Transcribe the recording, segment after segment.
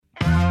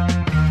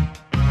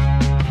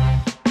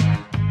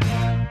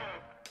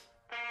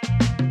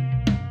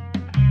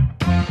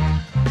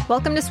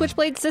Welcome to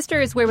Switchblade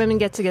Sisters, where women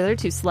get together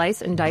to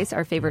slice and dice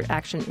our favorite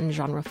action and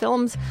genre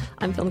films.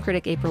 I'm film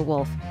critic April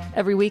Wolf.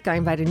 Every week I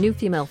invite a new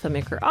female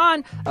filmmaker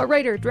on, a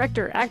writer,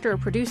 director, actor, or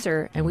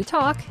producer, and we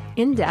talk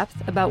in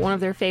depth about one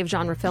of their fave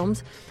genre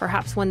films,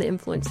 perhaps one that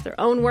influenced their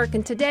own work.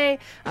 And today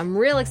I'm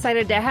real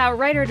excited to have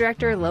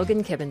writer-director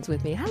Logan Kibbins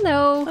with me.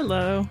 Hello.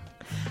 Hello.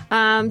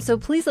 So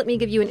please let me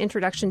give you an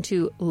introduction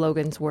to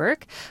Logan's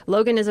work.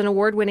 Logan is an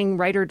award-winning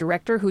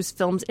writer-director whose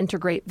films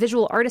integrate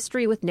visual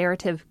artistry with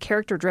narrative,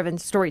 character-driven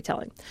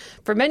storytelling.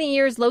 For many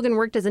years, Logan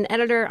worked as an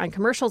editor on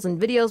commercials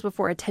and videos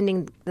before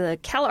attending the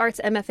CalArts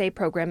MFA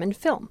program in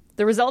film.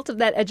 The result of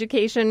that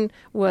education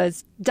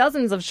was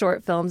dozens of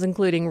short films,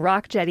 including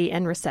Rock Jetty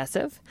and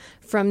Recessive.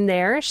 From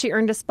there, she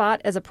earned a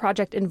spot as a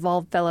Project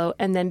Involved Fellow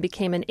and then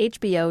became an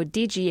HBO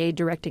DGA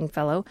Directing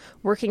Fellow,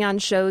 working on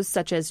shows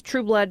such as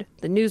True Blood,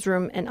 The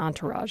Newsroom, and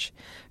Entourage.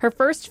 Her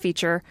first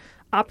feature,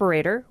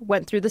 Operator,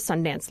 went through the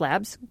Sundance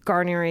Labs,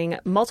 garnering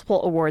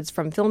multiple awards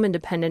from Film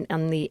Independent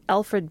and the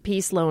Alfred P.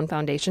 Sloan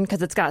Foundation,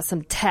 because it's got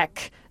some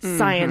tech,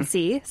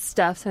 science-y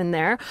stuff in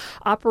there.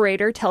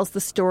 Operator tells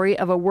the story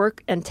of a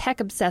work and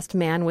tech-obsessed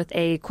man with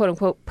a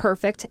quote-unquote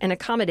perfect and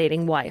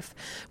accommodating wife.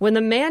 When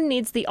the man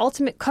needs the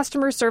ultimate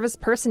customer service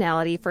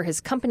personality for his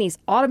company's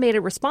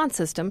automated response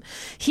system,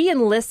 he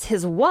enlists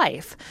his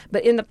wife.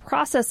 But in the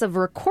process of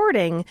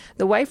recording,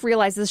 the wife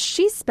realizes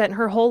she spent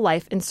her whole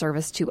life in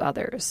service to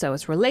others. So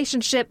it's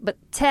relationship, but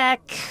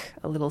tech,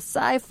 a little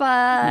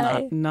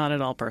sci-fi. Not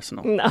at all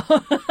personal. No.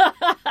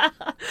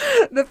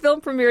 The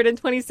film premiered in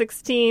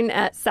 2016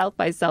 at South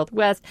by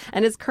Southwest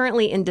and is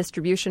currently in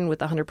distribution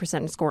with a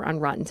 100% score on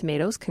Rotten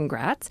Tomatoes.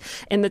 Congrats.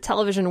 In the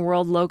television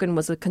world, Logan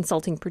was a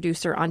consulting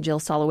producer on Jill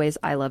Soloway's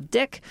I Love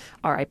Dick,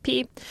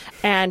 R.I.P.,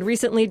 and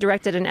recently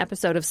directed an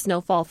episode of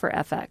Snowfall for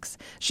FX.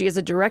 She is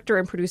a director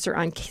and producer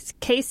on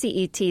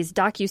KCET's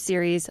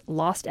docuseries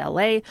Lost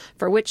L.A.,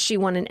 for which she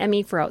won an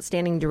Emmy for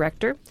Outstanding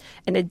Director.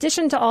 In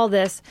addition to all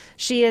this,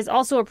 she is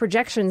also a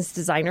projections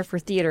designer for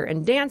theater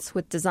and dance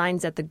with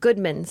designs at the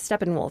Goodman,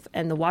 Steppenwolf,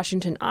 and the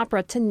Washington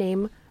Opera, to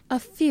name a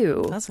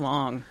few. That's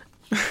long.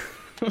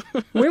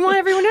 We want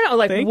everyone to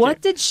know, Thank what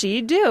you. did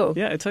she do?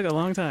 Yeah, it took a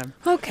long time.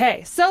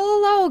 Okay, so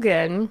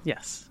Logan,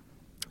 Yes.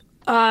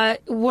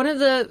 one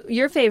of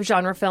your fave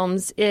genre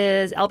films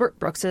is Albert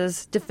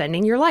Brooks's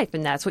Defending Your Life,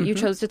 and that's what you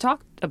chose to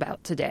talk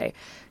about today.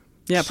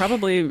 Yeah,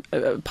 probably,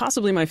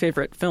 possibly my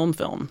favorite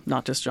film,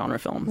 not just genre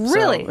film.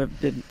 Really? So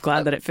I'm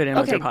glad that it fit in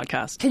with your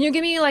podcast. Can you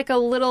give me like a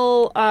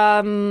little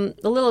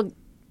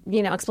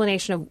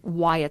explanation of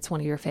why it's one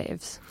of your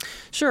faves?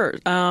 Sure.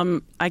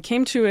 I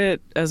came to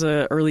it as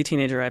an early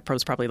teenager. I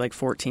was probably like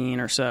 14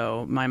 or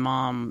so. My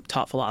mom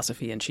taught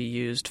philosophy, and she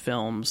used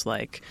films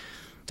like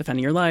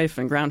Defending Your Life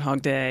and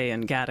Groundhog Day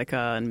and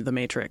Gattaca and The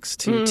Matrix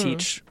to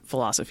teach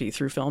philosophy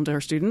through film to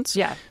her students.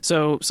 Yeah.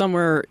 So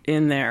somewhere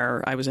in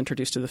there, I was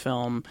introduced to the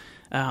film.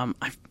 I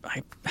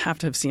have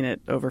to have seen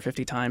it over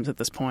 50 times at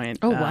this point.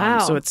 Oh, wow.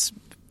 So it's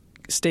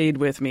stayed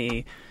with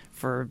me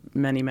for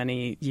many,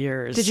 many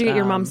years. Did you get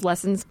your mom's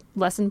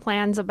lesson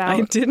plans about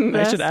I didn't.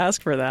 this? I should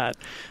ask for that.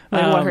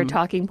 And what her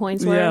talking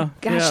points were? Yeah,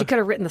 Gosh, yeah. she could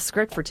have written the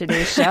script for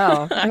today's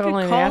show. I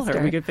could call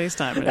her. We could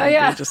FaceTime. And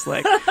yeah. Just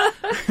like...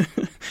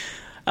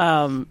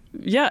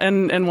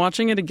 and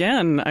watching it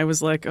again, I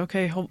was like,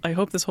 okay, I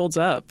hope this holds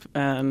up,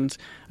 and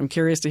I'm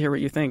curious to hear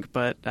what you think.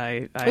 But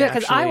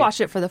because I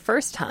watched it for the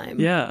first time.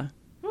 Yeah.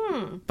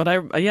 But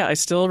I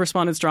still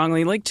responded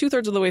strongly. Like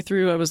 2/3 of the way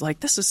through, I was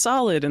like, this is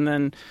solid, and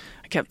then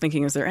I kept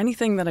thinking, is there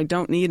anything that I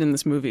don't need in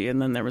this movie?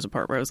 And then there was a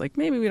part where I was like,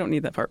 maybe we don't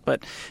need that part.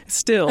 But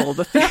still,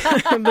 the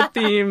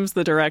themes,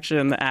 the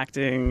direction, the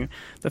acting,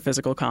 the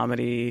physical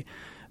comedy,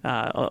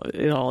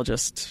 it all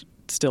just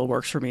still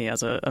works for me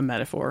as a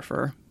metaphor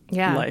for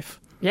life.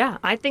 Yeah,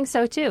 I think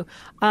so too.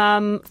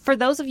 For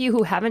those of you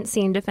who haven't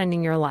seen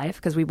Defending Your Life,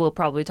 because we will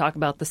probably talk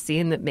about the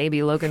scene that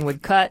maybe Logan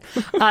would cut,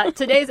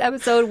 today's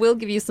episode will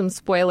give you some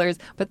spoilers,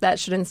 but that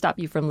shouldn't stop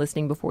you from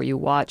listening before you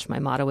watch. My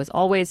motto, as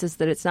always, is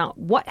that it's not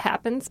what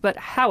happens, but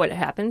how it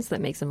happens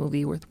that makes a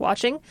movie worth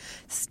watching.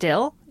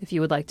 Still, if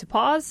you would like to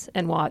pause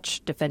and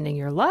watch Defending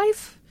Your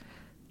Life,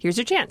 here's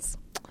your chance.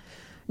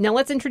 Now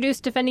let's introduce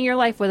Defending Your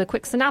Life with a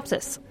quick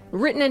synopsis.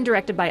 Written and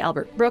directed by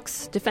Albert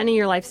Brooks, Defending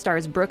Your Life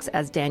stars Brooks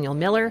as Daniel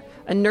Miller,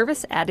 a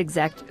nervous ad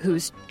exec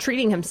who's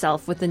treating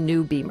himself with a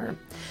new Beamer.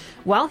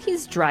 While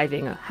he's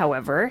driving,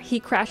 however, he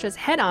crashes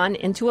head-on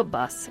into a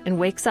bus and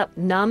wakes up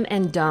numb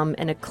and dumb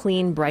in a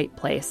clean, bright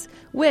place,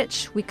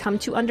 which we come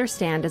to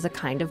understand as a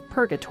kind of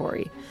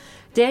purgatory.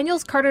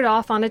 Daniel's carted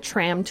off on a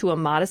tram to a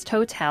modest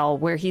hotel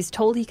where he's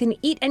told he can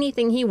eat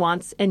anything he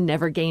wants and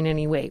never gain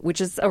any weight,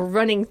 which is a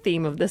running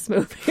theme of this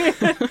movie.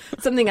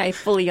 Something I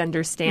fully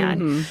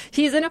understand. Mm-hmm.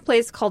 He's in a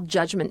place called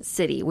Judgment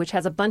City, which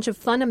has a bunch of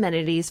fun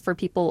amenities for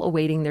people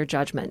awaiting their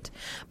judgment.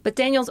 But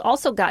Daniel's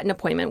also got an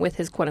appointment with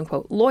his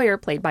quote-unquote lawyer,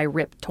 played by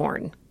Rip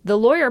Torn. The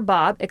lawyer,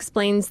 Bob,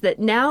 explains that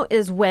now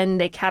is when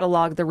they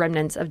catalog the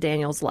remnants of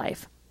Daniel's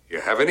life.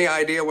 You have any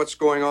idea what's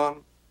going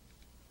on?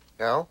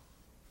 No?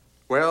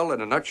 Well,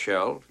 in a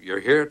nutshell,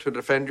 you're here to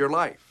defend your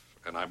life.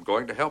 and I'm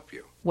going to help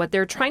you. What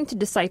they're trying to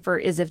decipher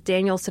is if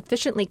Daniel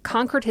sufficiently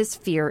conquered his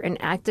fear and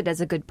acted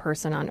as a good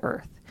person on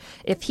Earth.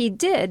 If he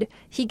did,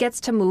 he gets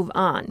to move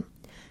on.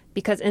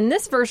 Because in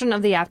this version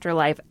of the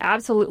afterlife,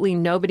 absolutely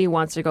nobody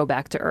wants to go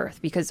back to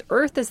Earth, because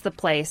Earth is the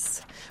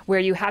place where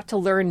you have to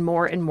learn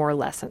more and more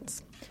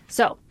lessons.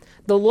 So,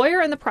 the lawyer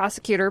and the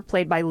prosecutor,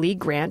 played by Lee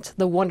Grant,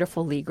 the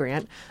wonderful Lee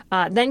Grant,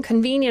 then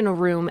convene in a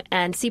room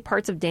and see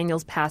parts of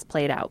Daniel's past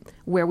played out,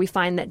 where we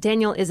find that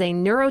Daniel is a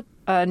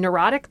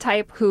neurotic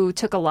type who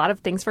took a lot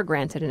of things for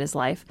granted in his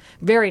life.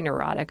 Very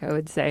neurotic, I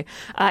would say.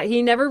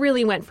 He never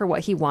really went for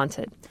what he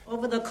wanted.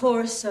 Over the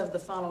course of the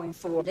following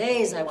 4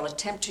 days, I will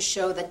attempt to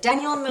show that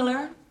Daniel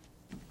Miller,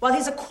 while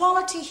he's a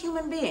quality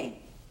human being,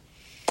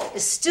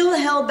 is still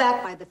held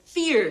back by the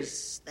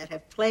fears that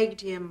have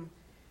plagued him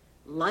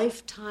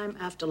lifetime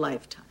after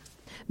lifetime.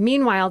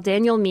 Meanwhile,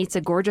 Daniel meets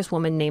a gorgeous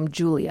woman named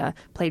Julia,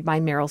 played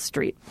by Meryl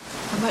Streep.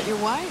 How about your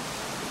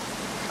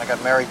wife? I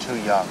got married too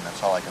young,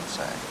 that's all I can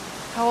say.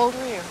 How old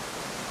were you?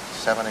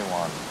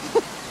 71.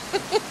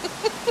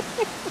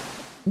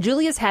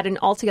 Julia's had an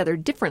altogether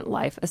different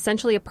life,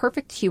 essentially a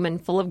perfect human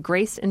full of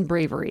grace and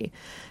bravery.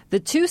 The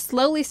two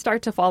slowly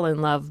start to fall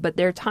in love, but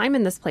their time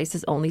in this place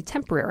is only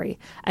temporary,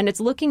 and it's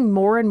looking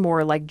more and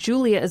more like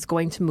Julia is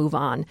going to move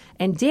on,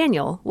 and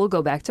Daniel will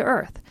go back to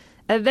Earth.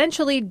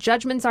 Eventually,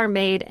 judgments are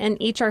made, and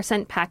each are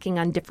sent packing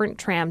on different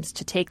trams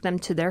to take them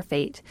to their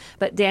fate.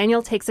 But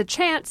Daniel takes a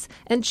chance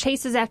and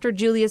chases after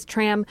Julia's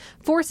tram,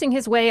 forcing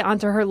his way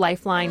onto her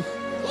lifeline.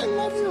 I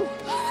love you!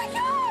 Oh my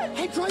God!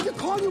 I tried to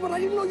call you, but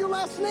I didn't know your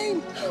last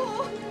name.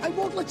 I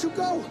won't let you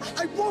go.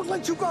 I won't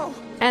let you go.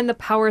 And the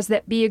powers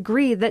that be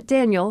agree that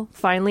Daniel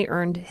finally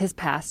earned his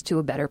pass to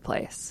a better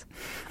place.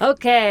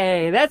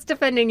 Okay, that's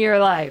Defending Your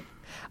Life.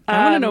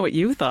 I want to know what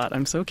you thought.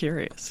 I'm so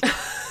curious.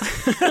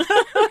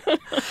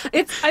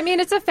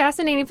 It's a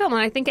fascinating film,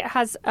 and I think it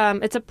has.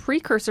 It's a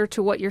precursor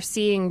to what you're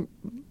seeing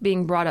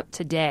being brought up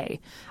today.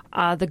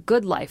 The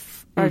Good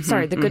Life,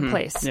 The Good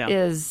Place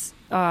is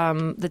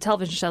the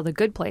television show. The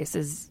Good Place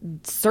is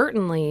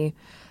certainly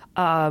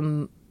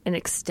an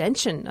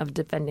extension of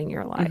Defending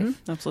Your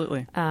Life.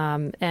 Absolutely.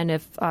 And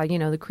if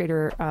the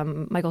creator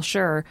Michael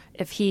Schur,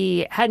 if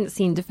he hadn't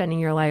seen Defending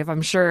Your Life,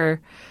 I'm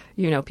sure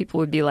people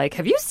would be like,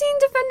 "Have you seen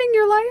Defending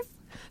Your Life?"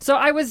 So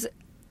I was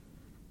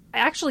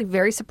actually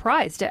very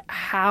surprised at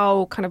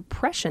how kind of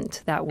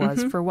prescient that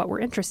was for what we're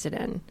interested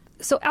in.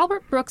 So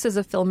Albert Brooks as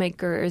a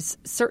filmmaker is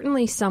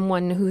certainly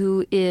someone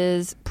who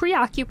is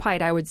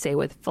preoccupied, I would say,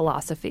 with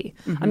philosophy.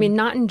 I mean,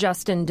 not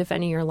just in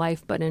Defending Your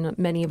Life, but in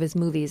many of his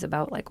movies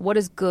about like what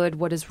is good,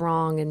 what is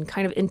wrong, and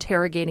kind of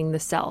interrogating the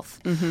self.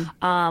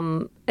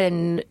 And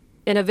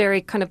in a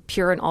very kind of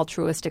pure and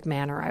altruistic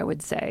manner, I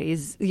would say.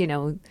 He's,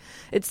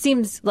 it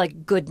seems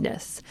like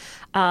goodness.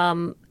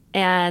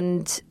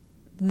 And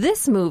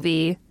this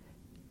movie,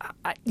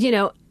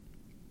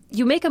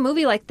 you make a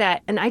movie like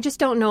that, and I just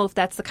don't know if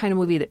that's the kind of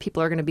movie that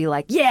people are going to be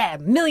like, yeah,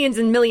 millions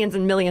and millions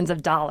and millions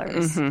of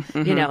dollars.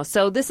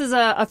 So this is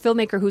a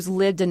filmmaker who's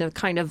lived in a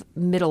kind of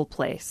middle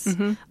place.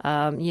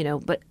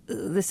 But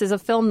this is a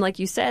film, like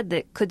you said,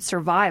 that could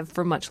survive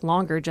for much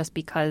longer just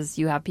because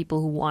you have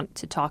people who want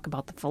to talk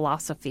about the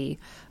philosophy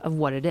of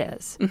what it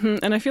is.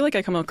 And I feel like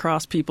I come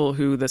across people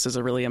who this is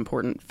a really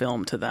important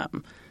film to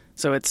them.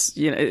 So it's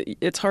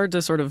it's hard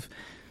to sort of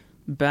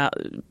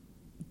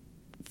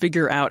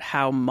figure out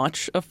how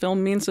much a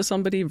film means to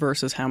somebody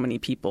versus how many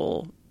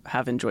people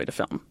have enjoyed a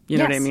film. You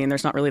know what I mean?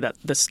 There's not really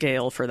the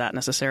scale for that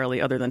necessarily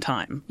other than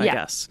time, I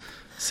guess.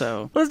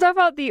 So let's talk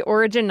about the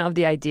origin of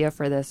the idea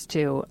for this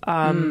too.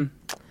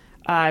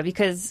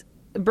 Because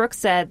Brooks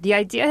said the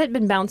idea had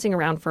been bouncing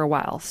around for a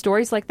while.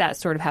 Stories like that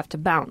sort of have to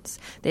bounce.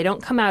 They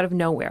don't come out of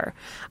nowhere.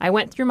 I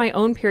went through my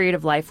own period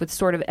of life with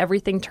sort of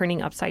everything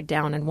turning upside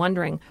down and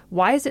wondering,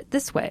 why is it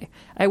this way?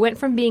 I went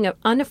from being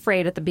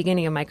unafraid at the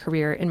beginning of my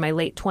career in my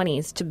late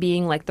 20s to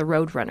being like the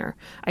Roadrunner.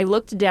 I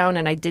looked down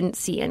and I didn't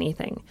see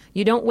anything.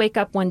 You don't wake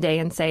up one day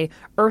and say,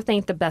 Earth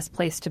ain't the best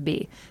place to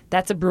be.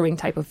 That's a brewing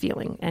type of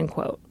feeling, end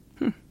quote.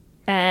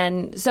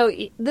 And so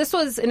this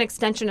was an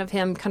extension of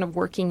him kind of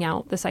working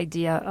out this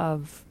idea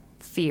of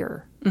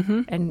fear.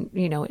 And,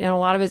 in a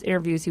lot of his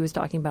interviews, he was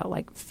talking about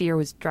like fear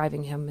was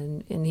driving him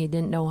and he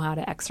didn't know how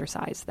to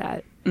exercise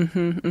that.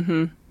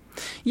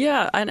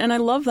 Yeah. And I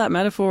love that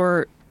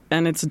metaphor,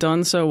 and it's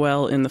done so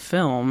well in the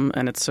film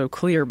and it's so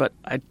clear, but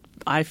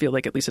I feel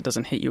like at least it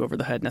doesn't hit you over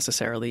the head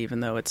necessarily, even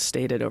though it's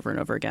stated over and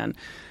over again.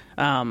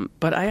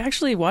 But I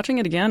actually, watching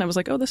it again, I was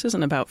like, oh, this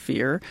isn't about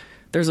fear.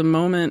 There's a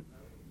moment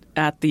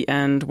at the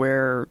end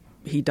where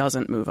he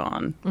doesn't move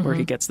on, where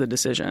he gets the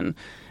decision.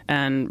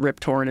 And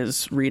Rip Torn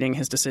is reading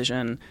his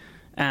decision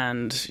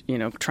and,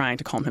 trying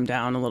to calm him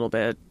down a little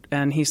bit.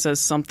 And he says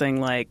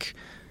something like,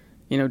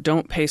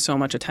 don't pay so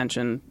much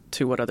attention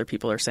to what other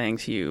people are saying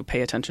to you.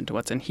 Pay attention to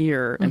what's in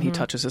here. And he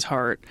touches his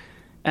heart.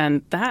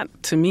 And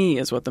that, to me,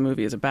 is what the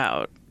movie is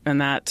about.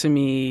 And that, to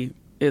me,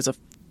 is a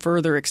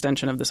further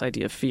extension of this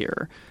idea of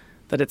fear.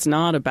 That it's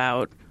not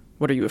about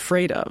what are you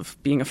afraid of.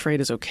 Being afraid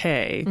is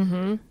okay.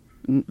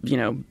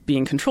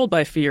 Being controlled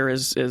by fear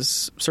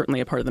is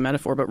certainly a part of the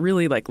metaphor, but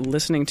really like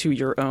listening to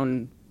your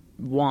own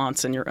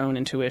wants and your own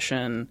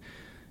intuition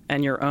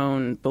and your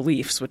own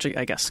beliefs, which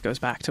I guess goes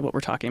back to what we're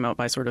talking about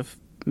by sort of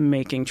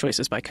making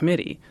choices by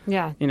committee.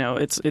 Yeah. You know,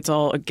 it's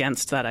all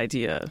against that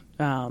idea.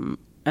 And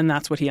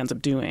that's what he ends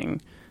up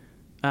doing,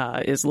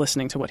 is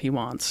listening to what he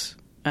wants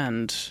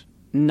and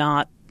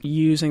not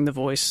using the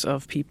voice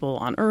of people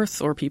on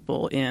Earth or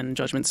people in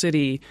Judgment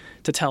City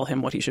to tell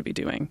him what he should be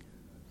doing.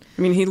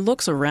 I mean, he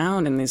looks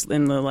around in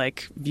the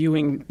like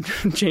viewing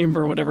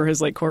chamber, whatever his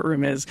like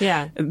courtroom is.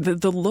 Yeah.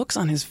 The looks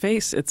on his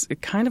face, it's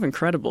kind of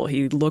incredible.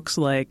 He looks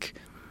like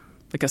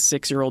a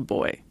 6-year-old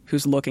boy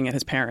who's looking at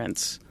his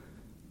parents,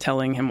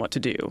 telling him what to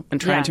do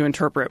and trying to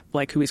interpret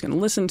like who he's going to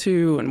listen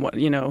to and what,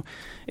 you know,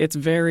 it's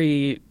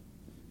very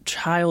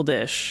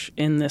childish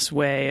in this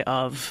way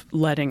of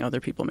letting other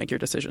people make your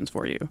decisions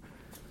for you.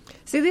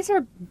 See, these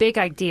are big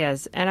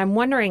ideas, and I'm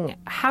wondering,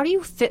 how do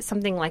you fit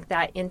something like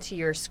that into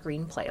your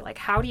screenplay? Like,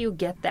 how do you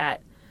get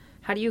that?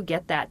 How do you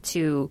get that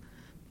to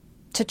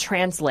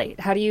translate?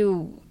 How do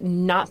you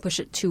not push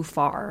it too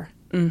far,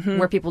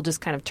 where people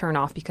just kind of turn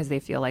off because they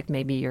feel like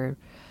maybe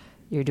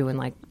you're doing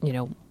like, you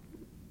know,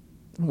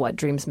 What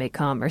Dreams May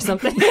Come or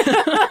something?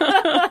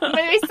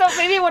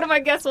 Maybe one of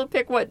my guests will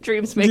pick What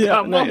Dreams May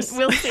Come. Nice.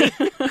 We'll see.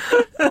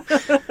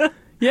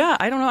 Yeah,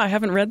 I don't know. I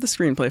haven't read the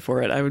screenplay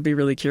for it. I would be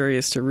really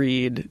curious to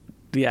read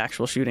the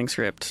actual shooting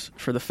script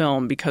for the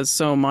film because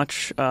so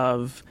much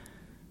of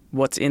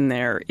what's in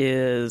there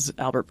is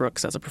Albert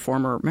Brooks as a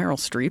performer, Meryl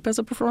Streep as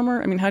a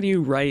performer. I mean, how do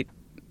you write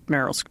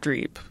Meryl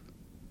Streep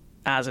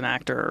as an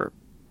actor?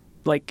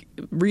 Like,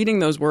 reading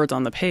those words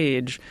on the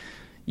page,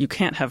 you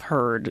can't have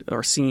heard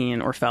or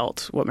seen or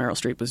felt what Meryl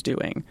Streep was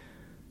doing.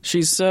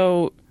 She's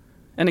so...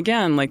 And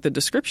again, like the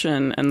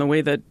description and the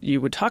way that you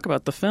would talk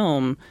about the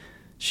film,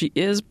 she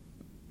is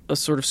a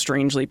sort of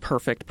strangely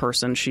perfect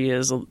person. She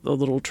is a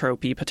little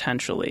tropey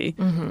potentially.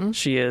 Mm-hmm.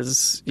 She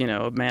is, you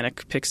know, a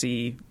manic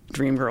pixie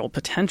dream girl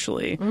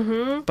potentially.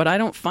 Mm-hmm. But I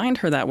don't find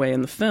her that way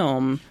in the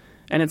film.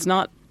 And it's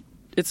not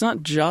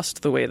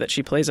just the way that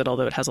she plays it,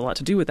 although it has a lot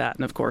to do with that.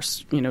 And of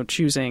course, you know,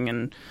 choosing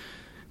and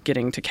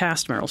getting to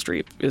cast Meryl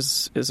Streep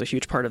is a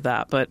huge part of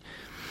that. But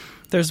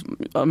there's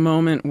a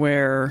moment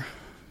where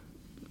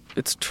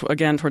it's,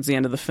 again, towards the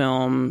end of the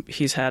film,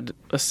 he's had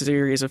a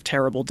series of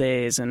terrible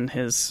days in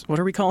his, what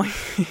are we calling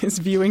his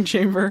viewing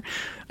chamber?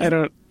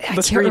 The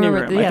screening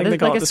room. I think they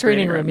call like it the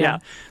screening room. Yeah.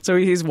 So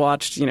he's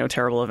watched, you know,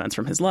 terrible events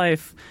from his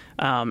life.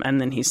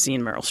 And then he's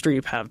seen Meryl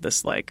Streep have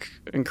this like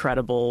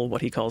incredible,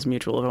 what he calls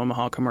Mutual of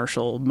Omaha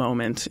commercial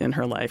moment in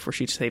her life where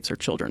she saves her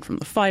children from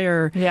the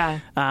fire. Yeah.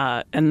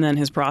 And then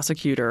his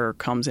prosecutor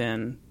comes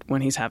in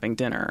when he's having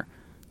dinner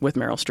with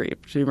Meryl Streep.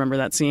 Do you remember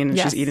that scene?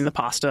 Yes. She's eating the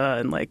pasta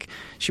and like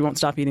she won't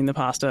stop eating the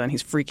pasta and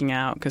he's freaking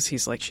out because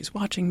he's like, she's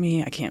watching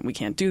me. We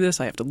can't do this.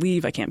 I have to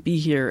leave. I can't be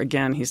here.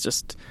 Again, he's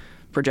just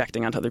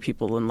projecting onto other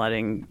people and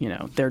letting, you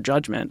know, their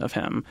judgment of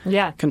him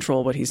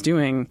control what he's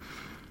doing.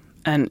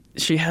 And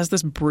she has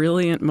this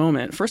brilliant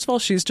moment. First of all,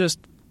 she's just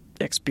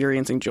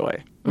experiencing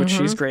joy, which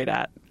she's great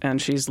at.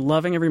 And she's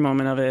loving every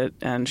moment of it.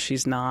 And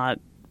she's not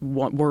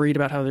worried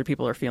about how other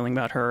people are feeling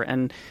about her.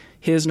 And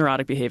his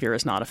neurotic behavior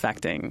is not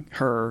affecting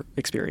her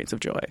experience of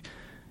joy.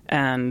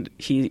 And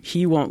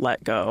he won't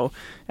let go.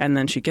 And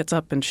then she gets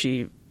up and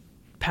she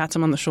pats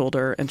him on the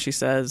shoulder and she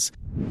says,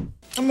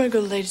 I'm going to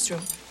go to the ladies'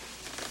 room.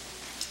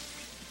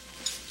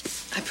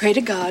 I pray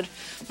to God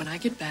when I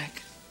get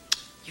back,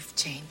 you've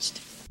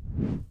changed.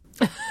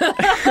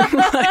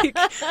 Like,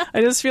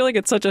 I just feel like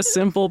it's such a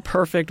simple,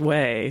 perfect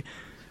way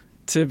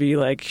to be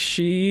like,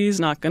 she's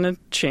not going to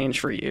change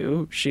for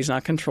you. She's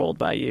not controlled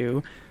by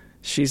you.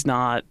 She's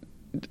not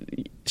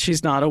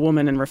a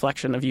woman in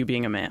reflection of you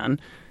being a man.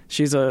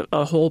 She's a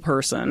whole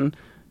person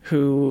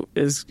who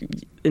is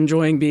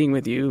enjoying being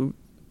with you,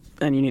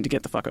 and you need to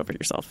get the fuck over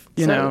yourself.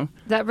 You know?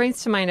 That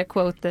brings to mind a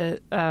quote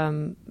that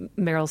Meryl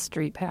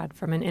Streep had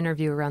from an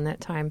interview around that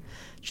time.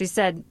 She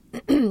said,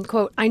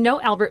 quote, "I know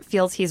Albert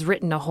feels he's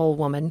written a whole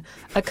woman,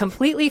 a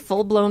completely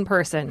full-blown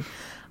person.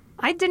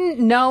 I didn't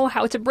know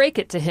how to break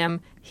it to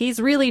him. He's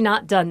really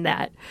not done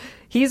that.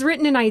 He's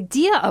written an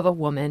idea of a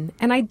woman,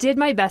 and I did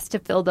my best to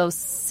fill those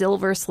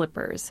silver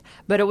slippers.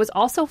 But it was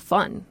also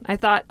fun. I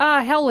thought,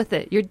 hell with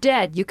it. You're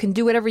dead. You can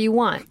do whatever you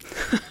want."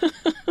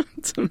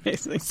 It's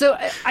amazing. So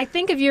I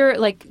think if you're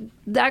like,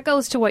 that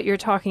goes to what you're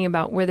talking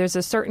about, where there's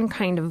a certain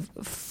kind of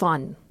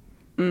fun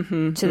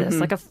to this,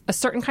 like a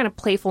certain kind of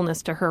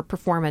playfulness to her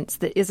performance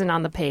that isn't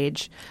on the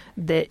page,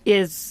 that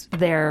is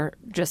there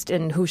just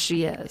in who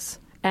she is.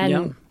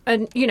 And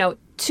you know,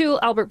 to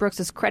Albert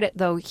Brooks's credit,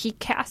 though, he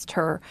cast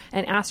her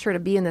and asked her to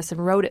be in this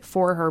and wrote it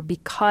for her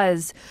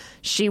because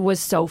she was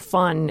so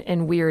fun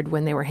and weird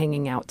when they were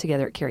hanging out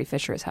together at Carrie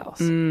Fisher's house.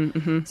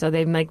 Mm-hmm. So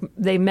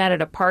they met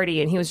at a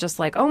party, and he was just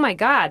like, "Oh my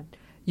God,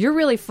 you're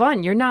really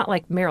fun. You're not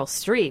like Meryl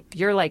Streep.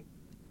 You're like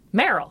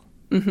Meryl."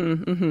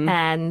 Mm-hmm, mm-hmm.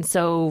 And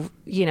so,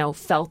 you know,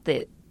 felt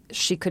that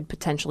she could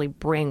potentially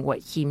bring what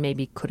he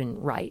maybe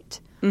couldn't write.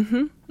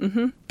 Mm-hmm,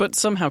 mm-hmm. But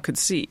somehow could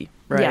see,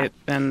 right?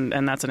 Yeah.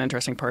 And that's an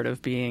interesting part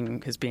of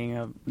being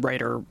a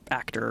writer,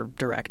 actor,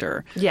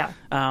 director. Yeah.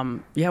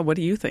 What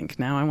do you think?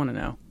 Now I want to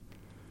know.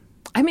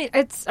 I mean,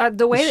 it's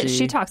the way that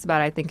she talks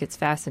about it, I think it's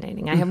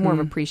fascinating. I have more of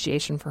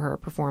appreciation for her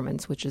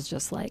performance, which is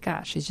just like,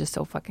 she's just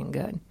so fucking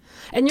good.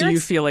 And do you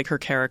feel like her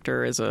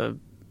character is a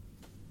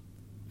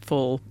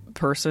full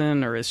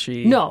person, or is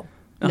she... No.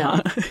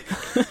 No.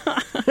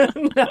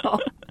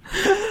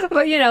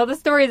 But, the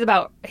story is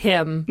about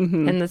him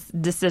and the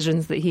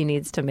decisions that he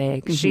needs to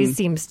make. She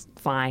seems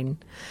fine.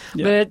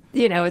 Yeah. But,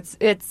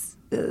 it's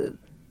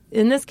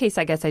in this case,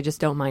 I guess I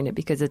just don't mind it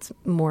because it's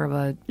more of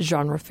a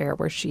genre fare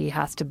where she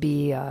has to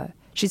be...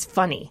 she's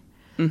funny.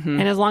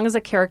 And as long as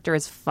a character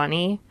is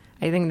funny,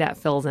 I think that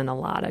fills in a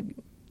lot of,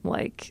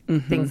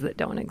 things that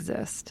don't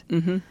exist.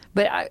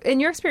 But in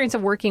your experience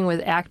of working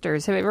with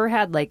actors, have you ever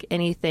had,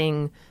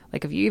 anything...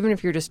 even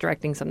if you're just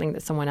directing something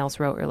that someone else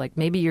wrote, or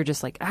maybe you're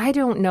just I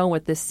don't know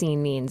what this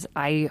scene means.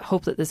 I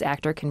hope that this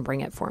actor can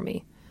bring it for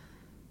me.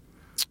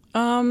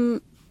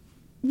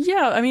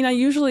 Yeah, I mean, I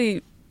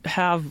usually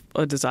have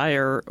a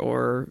desire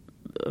or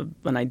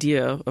an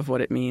idea of what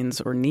it means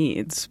or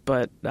needs,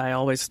 but I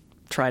always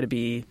try to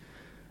be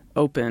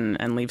open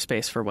and leave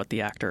space for what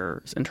the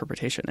actor's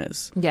interpretation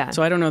is. Yeah.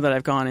 So I don't know that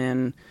I've gone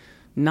in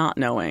not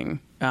knowing,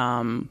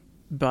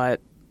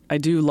 but I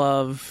do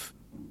love...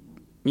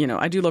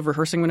 I do love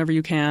rehearsing whenever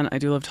you can. I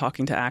do love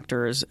talking to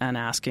actors and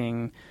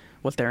asking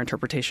what their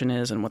interpretation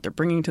is and what they're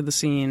bringing to the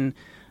scene.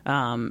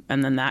 And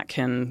then that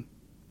can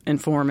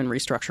inform and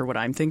restructure what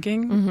I'm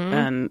thinking.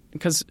 And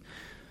because,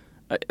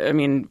 I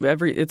mean,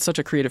 it's such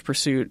a creative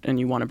pursuit, and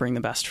you want to bring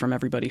the best from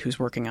everybody who's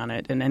working on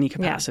it in any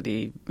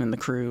capacity, in the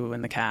crew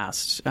and the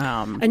cast.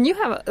 And you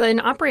have an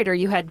operator.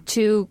 You had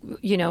two,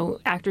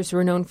 actors who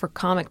were known for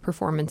comic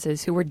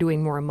performances who were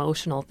doing more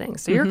emotional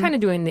things. So you're kind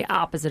of doing the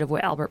opposite of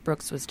what Albert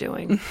Brooks was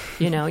doing.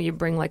 You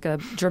bring a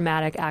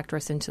dramatic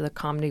actress into the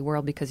comedy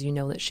world because you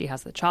know that she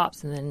has the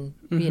chops, and then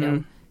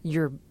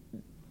you're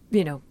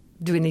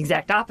doing the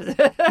exact opposite.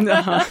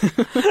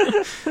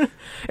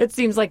 It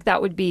seems like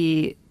that would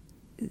be.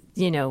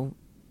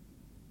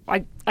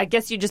 I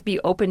guess you'd just be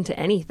open to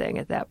anything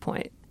at that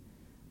point.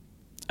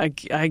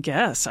 I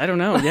guess. I don't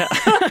know. Yeah.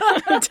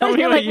 Tell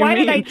me You're what you why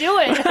mean. did I do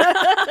it?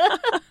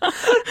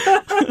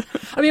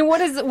 I mean, what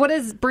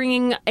does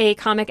bringing a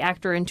comic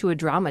actor into a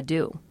drama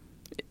do?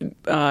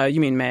 You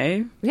mean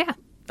May? Yeah.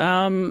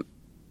 I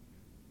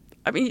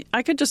mean,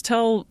 I could just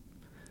tell...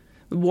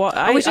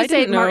 I should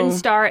say Martin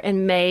Starr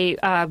and May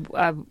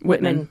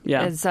Whitman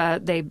yeah. as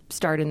they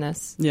starred in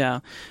this.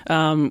 Yeah.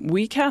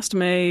 We cast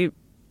May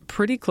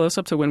pretty close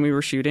up to when we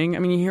were shooting. I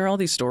mean, you hear all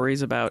these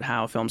stories about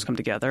how films come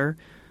together,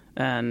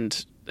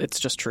 and it's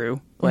just true.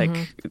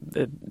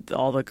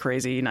 All the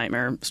crazy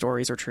nightmare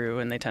stories are true,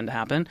 and they tend to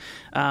happen.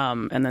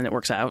 And then it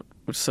works out.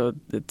 So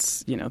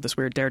it's, this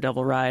weird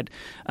daredevil ride.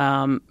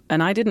 And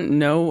I didn't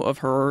know of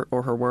her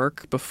or her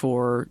work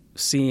before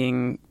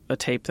seeing a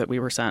tape that we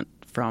were sent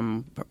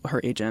from her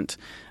agent,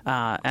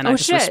 and I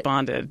just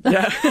responded.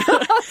 Yeah.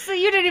 So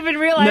you didn't even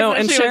realize. No,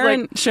 that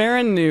and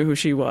Sharon knew who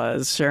she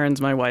was.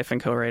 Sharon's my wife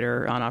and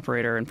co-writer, on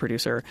operator, and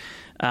producer,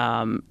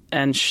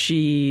 and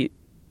she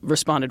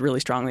responded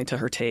really strongly to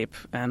her tape,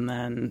 and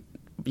then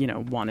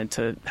wanted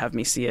to have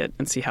me see it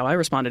and see how I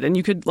responded. And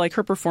you could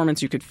her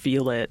performance, you could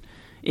feel it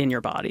in your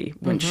body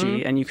when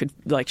you could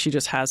she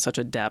just has such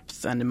a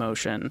depth and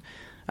emotion.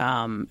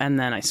 And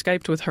then I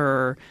Skyped with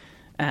her.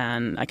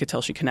 And I could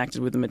tell she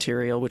connected with the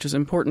material, which is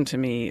important to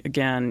me.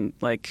 Again,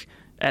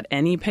 at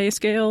any pay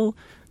scale,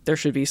 there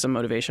should be some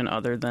motivation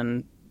other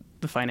than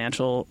the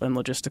financial and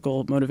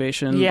logistical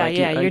motivation. Yeah,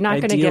 you're not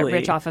going to get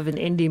rich off of an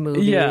indie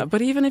movie. Yeah,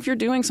 but even if you're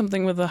doing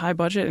something with a high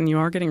budget and you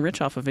are getting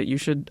rich off of it, you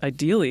should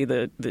ideally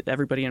that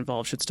everybody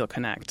involved should still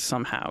connect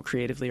somehow,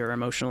 creatively or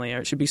emotionally, or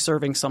it should be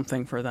serving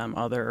something for them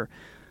other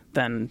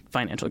than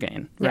financial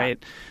gain,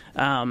 right?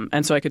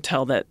 And so I could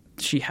tell that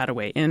she had a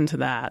way into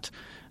that.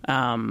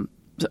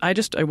 I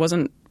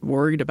wasn't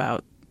worried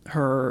about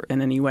her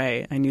in any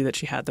way. I knew that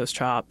she had those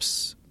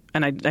chops.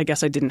 And I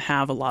guess I didn't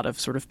have a lot of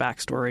sort of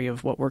backstory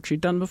of what work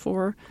she'd done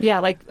before.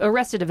 Yeah,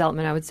 Arrested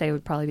Development, I would say,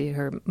 would probably be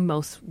her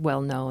most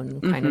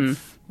well-known kind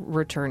of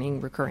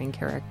recurring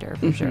character,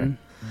 for sure.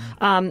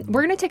 We're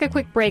going to take a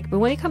quick break, but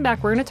when we come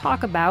back, we're going to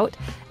talk about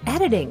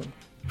editing.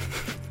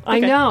 Okay. I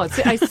know.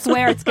 I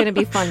swear it's going to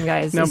be fun,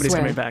 guys. Nobody's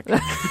coming back.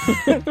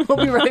 We'll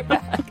be right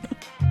back.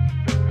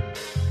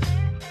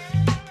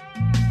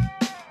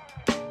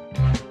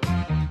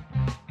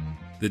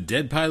 The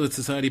Dead Pilot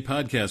Society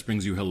podcast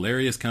brings you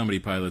hilarious comedy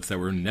pilots that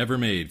were never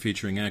made,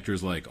 featuring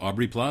actors like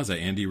Aubrey Plaza,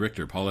 Andy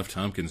Richter, Paul F.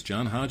 Tompkins,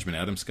 John Hodgman,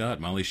 Adam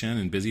Scott, Molly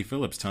Shannon, Busy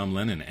Phillips, Tom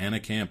Lennon,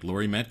 Anna Camp,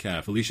 Laurie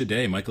Metcalf, Felicia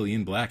Day, Michael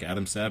Ian Black,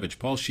 Adam Savage,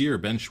 Paul Scheer,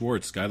 Ben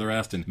Schwartz, Skylar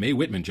Aston, Mae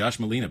Whitman, Josh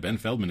Molina, Ben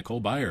Feldman,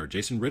 Nicole Byer,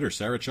 Jason Ritter,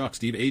 Sarah Chalk,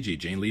 Steve Agee,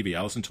 Jane Levy,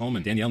 Allison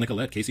Tolman, Danielle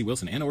Nicolette, Casey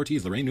Wilson, Anna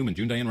Ortiz, Lorraine Newman,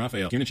 June Diane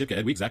Raphael, Kieran Chipka,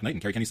 Ed Week, Zach Knight,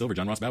 and Carrie Kenny Silver,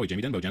 John Ross Bowie,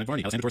 Jamie Denbo, Janet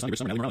Varney, Alessandra Torres,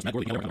 Summer, Ellen Ross, Matt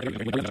Gorley,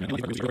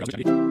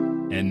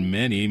 and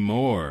many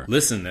more.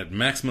 Listen at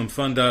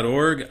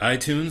MaximumFun.org,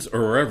 iTunes,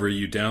 or wherever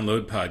you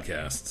download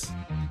podcasts.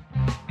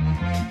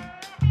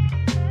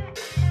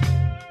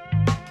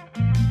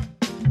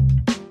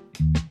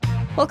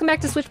 Welcome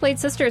back to Switchblade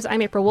Sisters.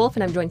 I'm April Wolf,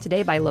 and I'm joined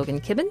today by Logan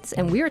Kibbins,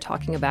 and we are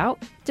talking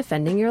about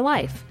defending your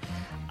life.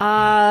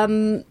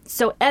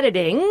 So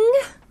editing,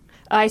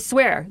 I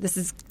swear, this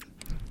is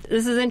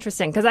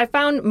interesting because I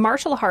found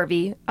Marshall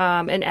Harvey,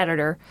 an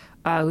editor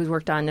who's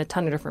worked on a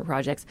ton of different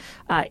projects.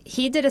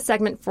 He did a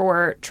segment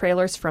for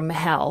Trailers from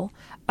Hell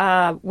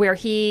where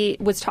he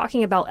was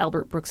talking about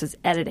Albert Brooks's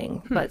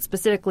editing, but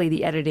specifically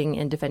the editing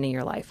in Defending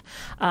Your Life.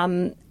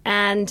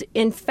 And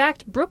in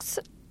fact, Brooks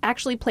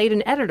actually played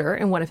an editor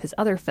in one of his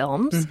other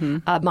films,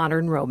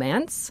 Modern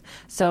Romance.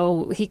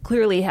 So he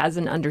clearly has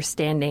an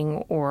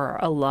understanding or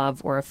a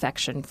love or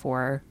affection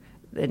for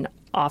an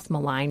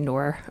off-maligned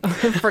or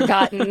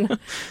forgotten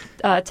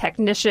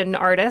technician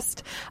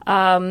artist.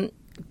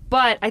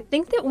 But I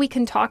think that we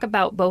can talk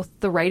about both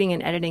the writing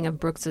and editing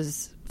of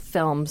Brooks's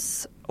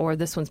films, or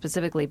this one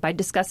specifically, by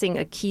discussing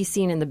a key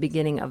scene in the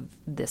beginning of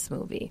this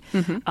movie.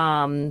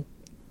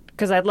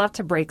 Because I'd love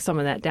to break some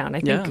of that down.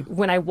 I think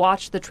when I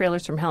watch the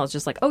Trailers from Hell, it's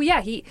just like, oh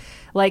yeah,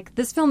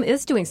 this film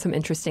is doing some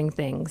interesting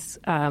things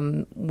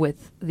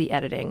with the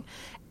editing.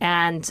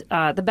 And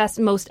the best,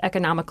 most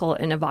economical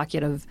and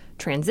evocative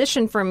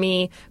transition for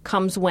me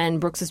comes when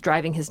Brooks is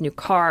driving his new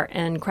car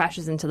and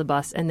crashes into the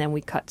bus, and then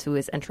we cut to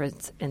his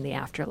entrance in the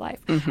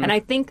afterlife. And I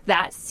think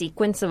that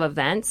sequence of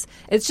events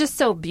is just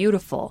so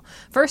beautiful.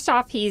 First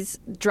off, he's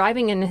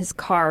driving in his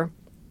car.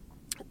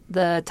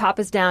 The top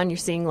is down. You're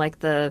seeing like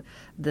the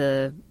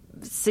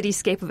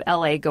cityscape of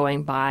LA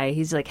going by.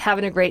 He's like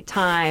having a great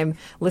time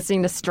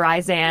listening to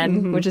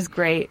Streisand, which is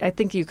great. I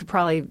think you could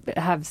probably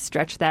have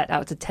stretched that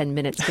out to 10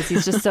 minutes because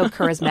he's just so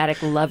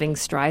charismatic, loving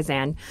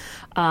Streisand.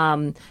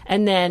 And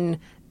then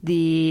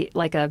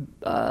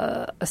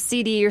a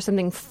CD or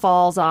something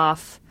falls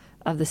off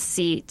of the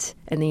seat,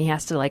 and then he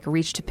has to like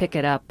reach to pick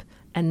it up.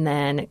 And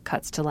then it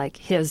cuts to like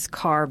his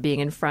car being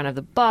in front of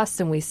the bus,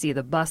 and we see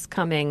the bus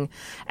coming,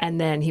 and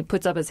then he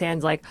puts up his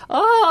hands like,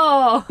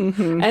 oh,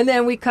 and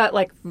then we cut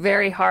like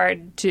very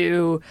hard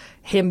to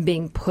him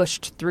being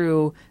pushed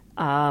through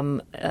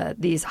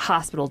these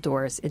hospital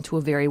doors into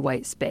a very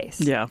white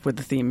space. Yeah, with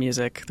the theme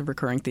music, the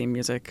recurring theme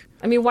music.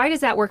 I mean, why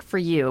does that work for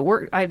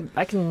you?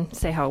 I can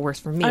say how it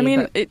works for me. I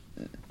mean,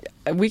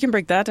 we can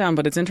break that down,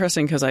 but it's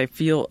interesting because I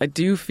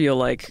do feel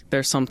like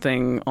there's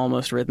something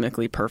almost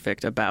rhythmically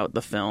perfect about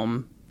the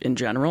film in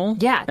general.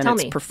 Yeah, and tell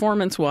it's me.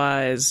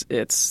 Performance-wise,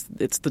 it's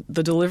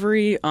the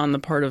delivery on the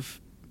part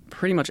of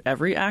pretty much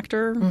every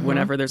actor.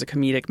 Whenever there's a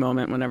comedic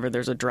moment, whenever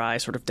there's a dry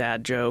sort of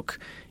dad joke,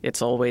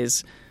 it's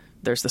always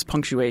there's this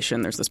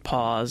punctuation, there's this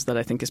pause that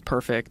I think is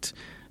perfect.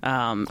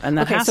 And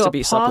that has to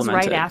be supplemented.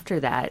 supplemented. Right after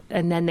that,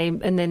 and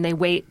then they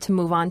wait to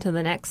move on to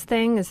the next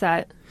thing. Is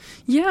that?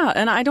 Yeah,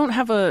 and I don't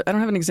have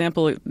an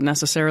example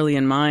necessarily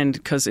in mind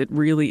because it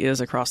really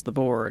is across the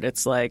board.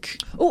 It's like,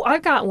 oh,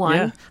 I've got one.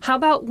 Yeah. How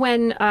about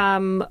when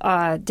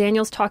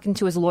Daniel's talking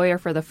to his lawyer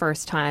for the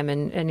first time,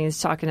 and he's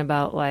talking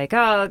about like,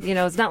 oh,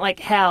 it's not like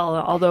hell,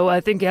 although I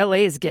think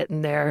LA is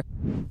getting there.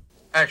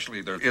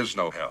 Actually, there is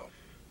no hell.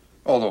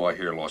 Although I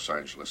hear Los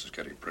Angeles is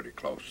getting pretty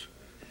close.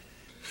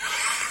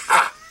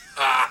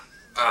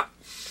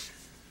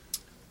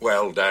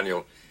 Well,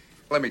 Daniel,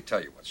 let me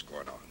tell you what's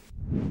going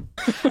on.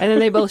 And then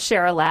they both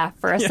share a laugh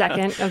for a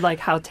second of like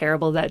how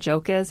terrible that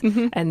joke is,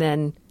 and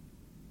then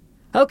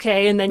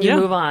okay, and then you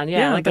move on.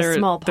 Yeah, like a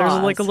small pause.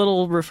 There's like a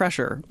little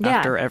refresher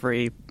after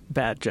every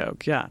bad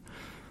joke. Yeah,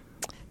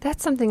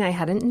 that's something I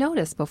hadn't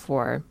noticed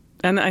before.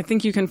 And I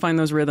think you can find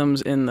those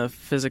rhythms in the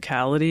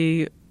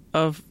physicality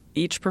of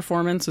each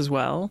performance as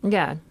well.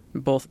 Yeah.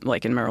 Both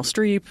like in Meryl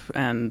Streep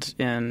and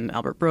in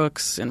Albert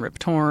Brooks and Rip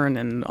Torn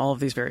and all of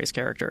these various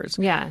characters.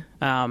 Yeah.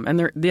 And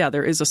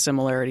there is a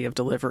similarity of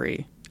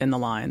delivery in the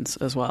lines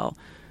as well.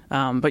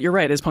 But you're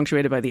right, it's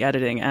punctuated by the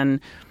editing. And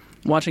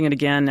watching it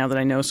again, now that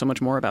I know so much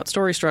more about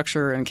story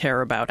structure and care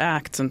about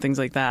acts and things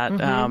like that,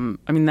 I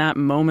mean, that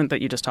moment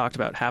that you just talked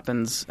about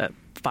happens at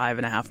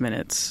 5.5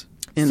 minutes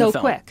in the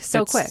film.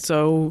 So quick.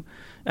 So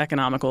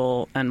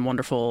economical and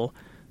wonderful.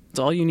 It's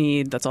all you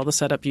need. That's all the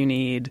setup you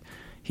need.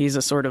 He's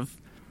a sort of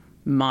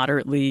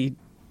moderately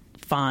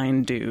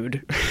fine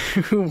dude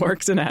who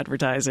works in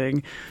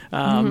advertising,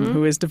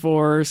 who is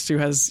divorced, who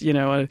has,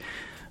 a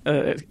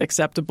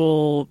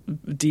acceptable,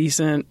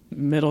 decent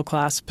middle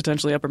class,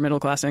 potentially upper middle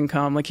class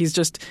income. Like he's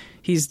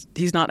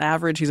not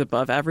average. He's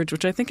above average,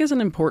 which I think is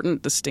an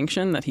important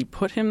distinction that he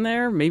put him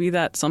there. Maybe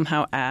that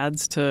somehow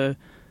adds to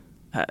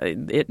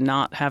it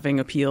not having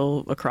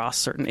appeal across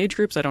certain age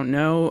groups. I don't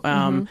know.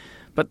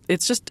 But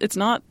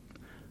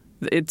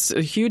it's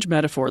a huge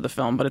metaphor of the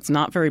film, but it's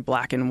not very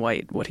black and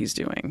white what he's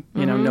doing.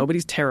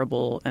 Nobody's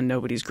terrible and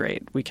nobody's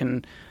great. We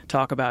can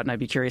talk about, and I'd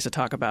be curious to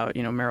talk about,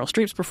 Meryl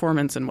Streep's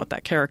performance and what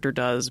that character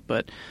does,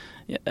 but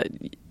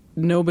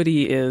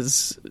nobody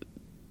is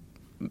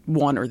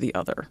one or the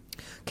other.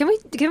 Can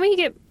we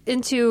get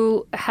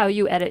into how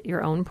you edit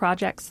your own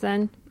projects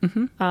then?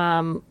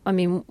 I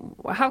mean,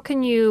 how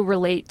can you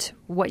relate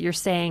what you're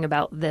saying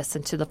about this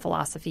into the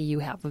philosophy you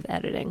have of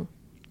editing?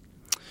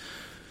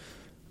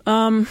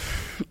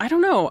 I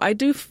don't know. I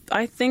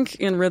think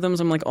in rhythms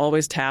I'm like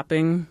always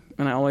tapping,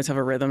 and I always have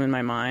a rhythm in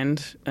my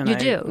mind. And you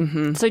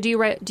do? So do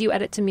you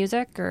edit to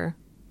music or?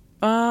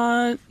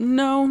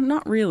 No,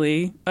 not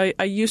really.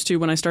 I used to.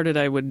 When I started,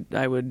 I would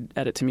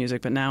edit to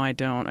music, but now I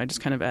don't. I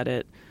just kind of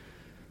edit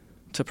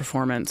to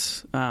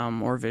performance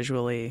or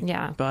visually.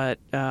 Yeah. But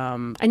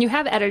and you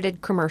have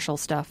edited commercial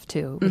stuff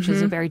too, which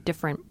is a very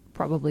different,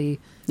 probably.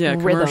 Yeah,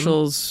 rhythm.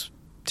 commercials,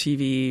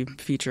 TV,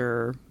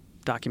 feature,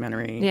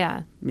 documentary,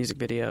 Yeah. music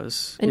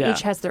videos, And yeah.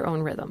 each has their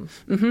own rhythm.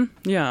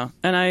 Yeah,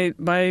 and I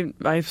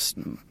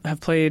have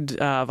played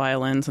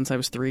violin since I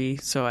was 3,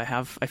 so I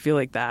feel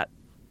like that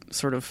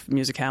sort of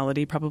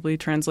musicality probably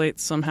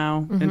translates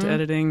somehow into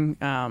editing.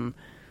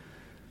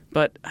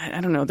 But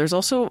I don't know. There's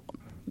also,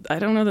 I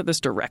don't know that this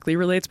directly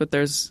relates, but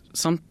there's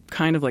some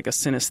kind of like a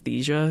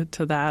synesthesia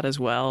to that as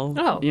well.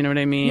 Oh, you know what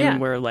I mean? yeah.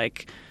 Where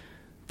like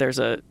there's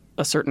a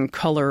certain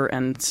color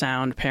and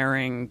sound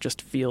pairing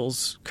just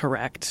feels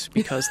correct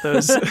because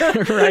those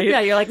right.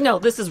 Yeah, you're like, no,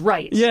 this is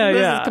right. Yeah,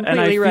 this yeah, is and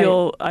completely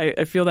right.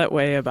 I feel that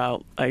way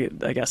about I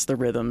guess the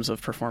rhythms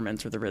of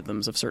performance or the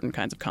rhythms of certain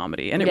kinds of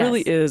comedy, and it Yes.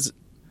 really is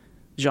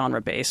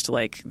genre based.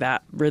 Like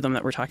that rhythm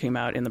that we're talking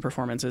about in the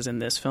performances in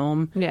this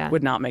film Yeah.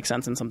 would not make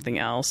sense in something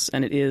else,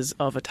 and it is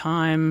of a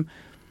time.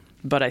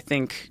 But I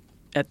think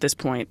at this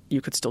point you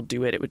could still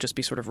do it. It would just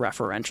be sort of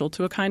referential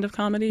to a kind of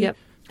comedy. Yep.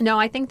 No,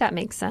 I think that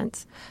makes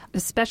sense.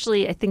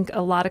 Especially, I think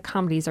a lot of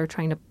comedies are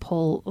trying to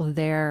pull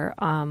their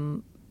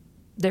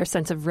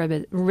sense of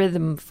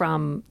rhythm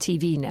from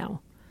TV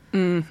now.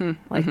 Mm-hmm.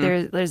 Like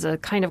there's a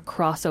kind of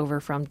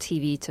crossover from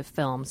TV to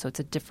film, so it's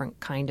a different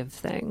kind of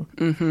thing.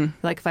 Mm-hmm.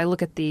 Like if I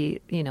look at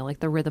the like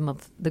the rhythm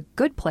of The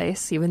Good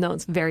Place, even though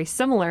it's very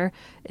similar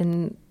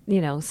in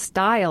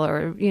style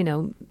or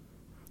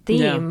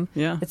theme,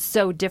 Yeah. it's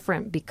so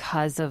different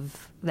because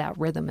of that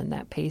rhythm and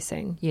that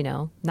pacing.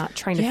 Not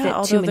trying to Yeah, fit too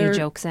although many they're-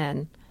 jokes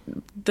in.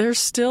 There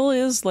still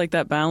is like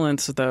that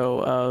balance,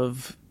 though,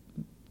 of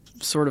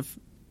sort of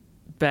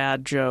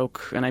bad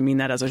joke, and I mean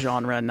that as a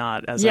genre,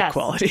 not as Yes. a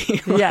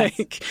quality. Yes.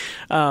 Like,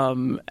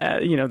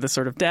 the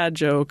sort of dad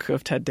joke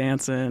of Ted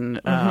Danson.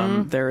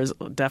 There is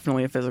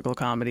definitely a physical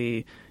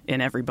comedy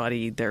in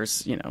everybody.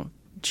 There's,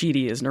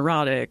 Chidi is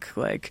neurotic.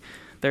 Like,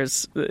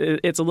 it's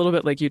a little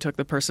bit like you took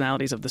the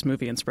personalities of this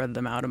movie and spread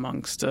them out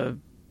amongst a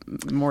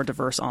more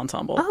diverse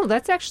ensemble. Oh,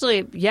 that's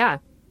actually, yeah,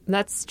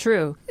 that's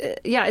true.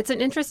 Yeah, it's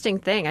an interesting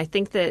thing. I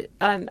think that,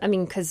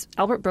 because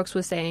Albert Brooks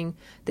was saying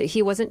that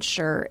he wasn't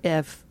sure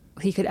if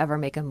he could ever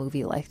make a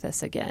movie like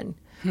this again.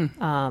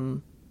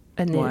 And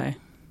then, Why?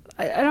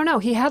 I don't know.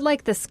 He had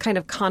like this kind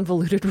of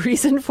convoluted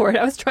reason for it.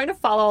 I was trying to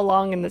follow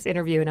along in this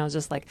interview and I was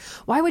just like,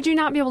 why would you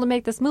not be able to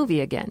make this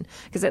movie again?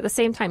 Because at the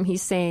same time,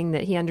 he's saying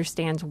that he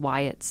understands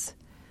why it's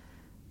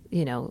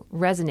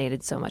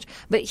resonated so much.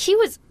 But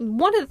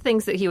one of the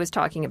things that he was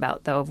talking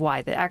about, though, of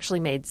why that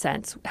actually made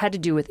sense had to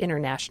do with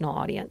international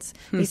audience.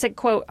 He said,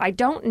 quote, "I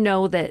don't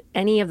know that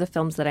any of the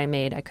films that I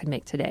made I could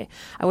make today.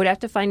 I would have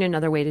to find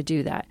another way to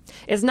do that.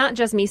 It's not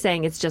just me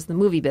saying it's just the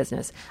movie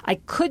business. I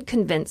could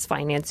convince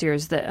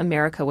financiers that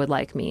America would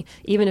like me,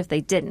 even if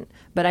they didn't.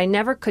 But I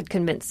never could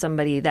convince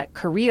somebody that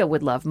Korea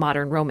would love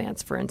modern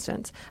romance, for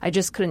instance. I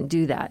just couldn't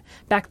do that.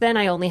 Back then,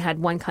 I only had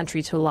one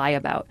country to lie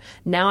about.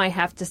 Now I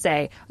have to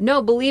say,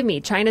 no, believe me,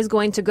 China's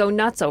going to go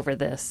nuts over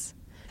this."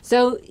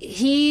 So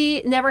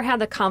he never had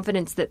the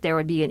confidence that there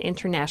would be an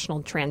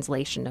international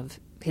translation of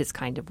his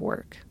kind of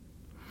work.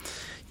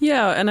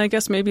 Yeah, and I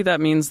guess maybe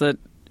that means that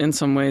in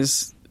some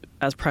ways,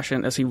 as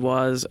prescient as he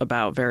was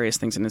about various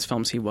things in his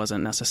films, he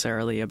wasn't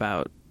necessarily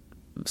about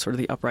sort of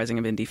the uprising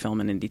of indie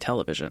film and indie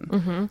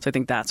television. So I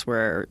think that's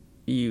where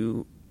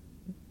you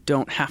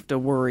don't have to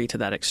worry to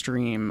that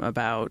extreme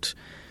about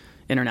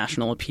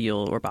international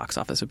appeal or box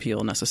office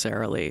appeal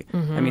necessarily.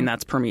 I mean,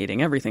 that's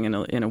permeating everything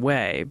in a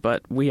way,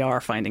 but we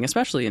are finding,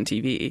 especially in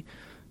TV.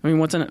 I mean,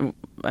 what's an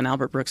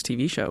Albert Brooks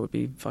TV show would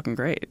be fucking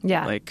great.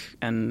 Yeah.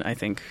 And I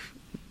think,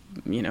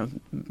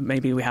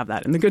 maybe we have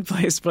that in The Good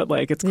Place, but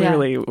it's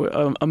clearly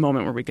a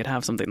moment where we could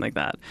have something like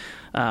that.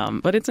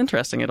 But it's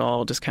interesting. It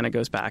all just kind of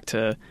goes back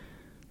to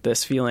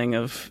this feeling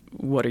of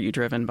what are you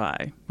driven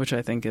by, which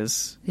I think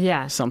is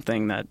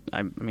something that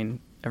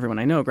everyone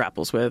I know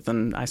grapples with,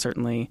 and I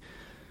certainly.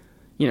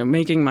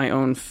 Making my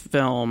own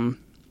film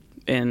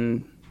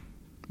in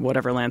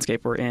whatever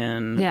landscape we're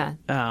in at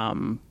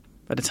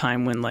a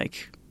time when,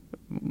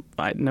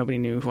 nobody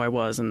knew who I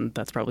was, and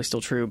that's probably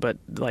still true, but,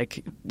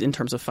 in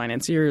terms of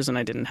financiers, and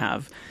I didn't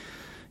have,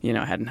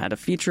 I hadn't had a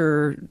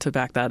feature to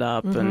back that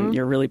up, and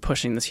you're really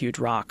pushing this huge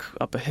rock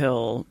up a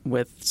hill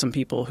with some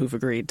people who've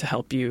agreed to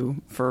help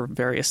you for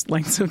various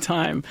lengths of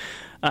time.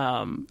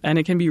 And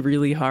it can be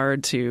really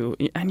hard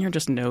and you're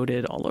just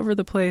noted all over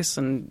the place,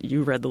 and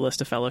you read the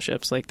list of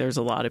fellowships. There's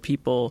a lot of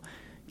people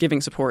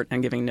giving support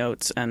and giving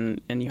notes, and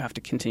you have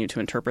to continue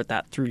to interpret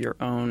that through your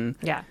own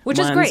which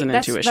is lens great. and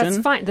intuition. That's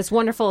fine. That's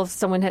wonderful if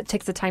someone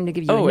takes the time to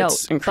give you a note. Oh,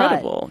 it's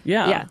incredible. But,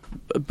 yeah.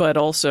 But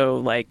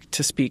also,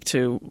 to speak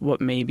to what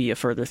may be a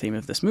further theme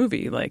of this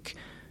movie,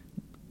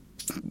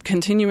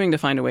 continuing to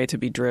find a way to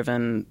be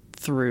driven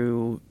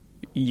through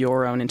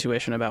your own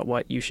intuition about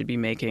what you should be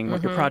making,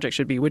 what your project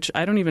should be, which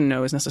I don't even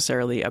know is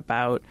necessarily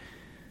about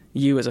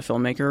you as a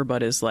filmmaker,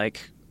 but is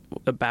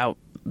about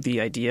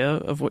the idea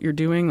of what you're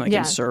doing, like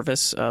in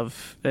service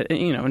of,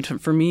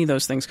 and for me,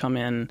 those things come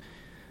in.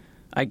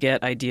 I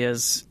get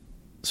ideas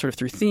sort of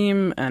through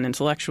theme and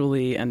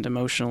intellectually and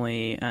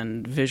emotionally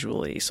and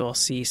visually. So I'll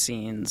see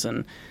scenes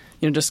and,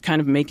 just kind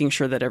of making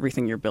sure that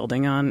everything you're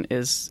building on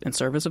is in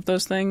service of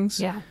those things.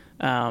 Yeah.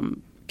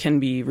 Can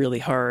be really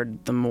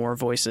hard the more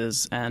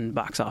voices and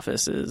box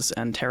offices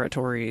and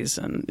territories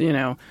and,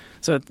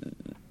 so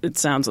it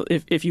sounds,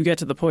 if you get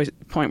to the point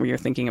where you're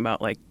thinking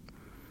about like,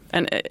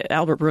 and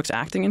Albert Brooks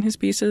acting in his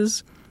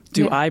pieces,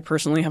 do I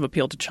personally have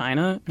appeal to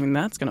China? I mean,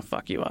 that's going to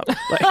fuck you up.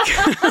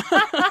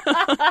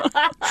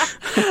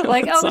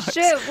 Like, oh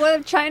shit, what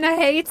if China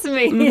hates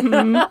me?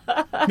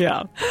 Mm-hmm.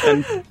 Yeah.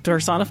 And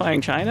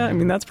personifying China, I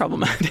mean, that's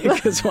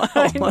problematic as well.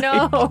 I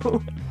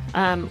know.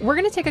 We're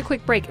going to take a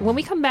quick break. When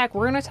we come back,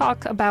 we're going to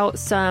talk about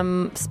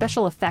some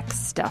special effects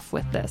stuff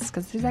with this,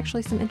 because there's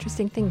actually some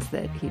interesting things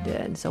that he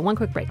did. So one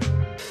quick break.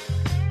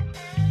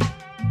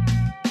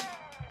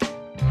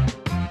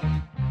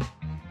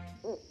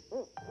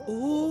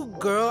 Ooh,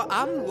 girl,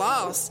 I'm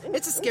lost.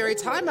 It's a scary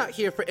time out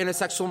here for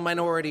intersexual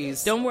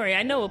minorities. Don't worry,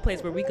 I know a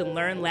place where we can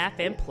learn, laugh,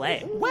 and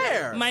play.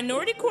 Where?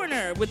 Minority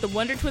Corner with the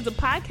Wonder Twins of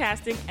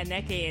podcasting,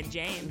 Aneke and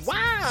James.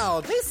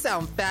 Wow, they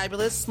sound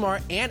fabulous,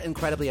 smart, and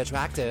incredibly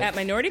attractive. At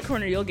Minority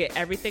Corner, you'll get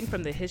everything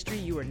from the history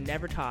you were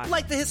never taught.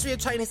 Like the history of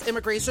Chinese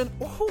immigration,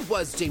 or who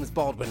was James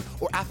Baldwin,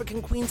 or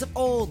African queens of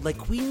old like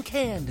Queen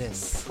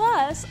Candace.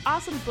 Plus,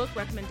 awesome book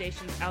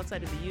recommendations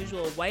outside of the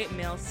usual white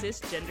male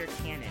cisgender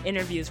canon.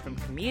 Interviews from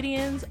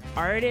comedians,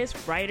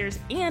 artists, writers,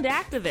 and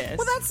activists.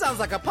 Well, that sounds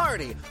like a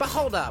party. But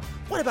hold up.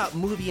 What about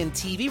movie and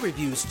TV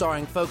reviews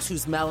starring folks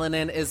whose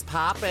melanin is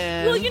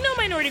poppin'? Well,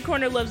 Minority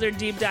Corner loves their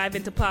deep dive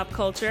into pop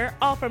culture,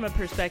 all from a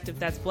perspective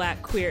that's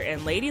black, queer,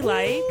 and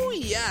ladylike. Ooh,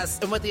 yes.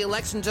 And with the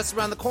election just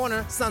around the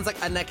corner, sounds like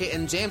Aneke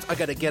and James are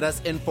gonna get us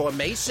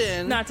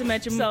information. Not to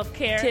mention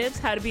self-care tips,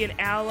 how to be an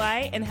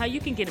ally, and how you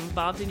can get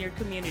involved in your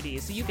community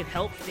so you can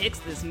help fix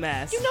this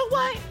mess. You know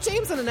what?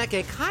 James and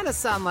Aneke kind of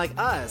sound like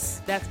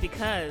us. That's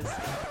because...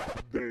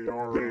 They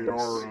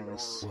are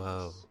us.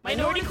 Whoa.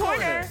 Minority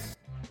Corner.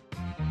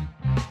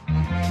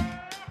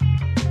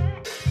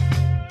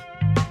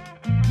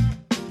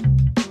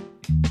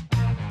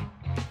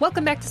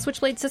 Welcome back to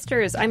Switchblade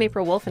Sisters. I'm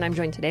April Wolf, and I'm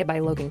joined today by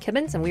Logan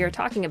Kibbins, and we are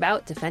talking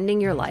about Defending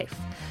Your Life.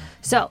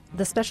 So,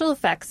 the special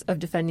effects of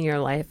Defending Your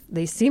Life,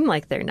 they seem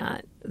like they're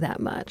not that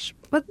much,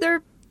 but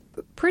they're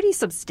pretty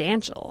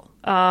substantial.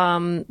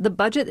 The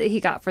budget that he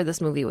got for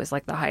this movie was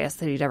like the highest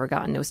that he'd ever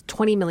gotten. It was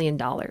 $20 million.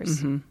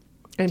 Mm-hmm.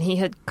 And he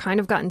had kind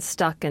of gotten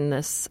stuck in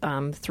this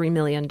 $3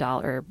 million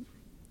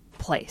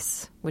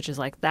place, which is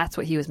like, that's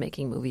what he was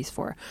making movies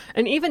for.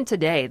 And even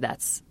today,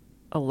 that's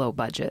a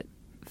low-budget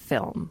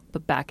film.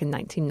 But back in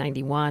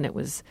 1991, it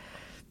was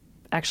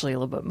actually a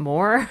little bit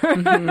more. But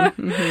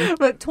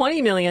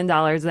 $20 million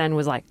then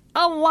was like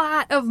a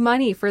lot of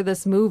money for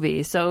this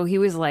movie. So he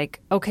was like,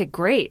 okay,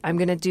 great. I'm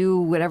going to do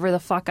whatever the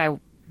fuck I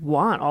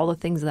want, all the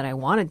things that I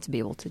wanted to be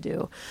able to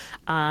do.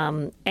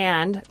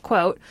 And,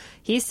 quote,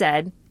 he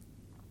said,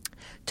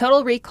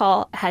 Total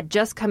Recall had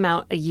just come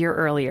out a year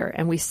earlier,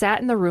 and we sat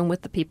in the room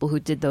with the people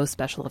who did those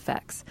special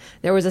effects.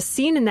 There was a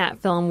scene in that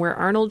film where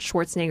Arnold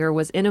Schwarzenegger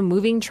was in a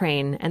moving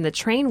train, and the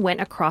train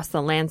went across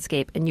the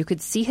landscape, and you could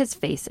see his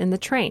face in the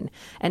train.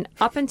 And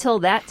up until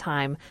that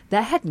time,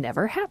 that had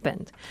never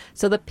happened.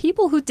 So the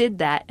people who did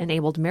that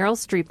enabled Meryl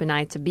Streep and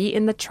I to be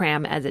in the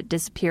tram as it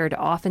disappeared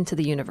off into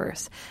the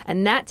universe.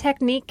 And that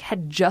technique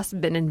had just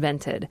been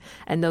invented.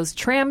 And those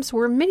trams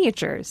were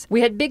miniatures.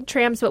 We had big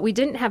trams, but we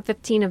didn't have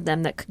 15 of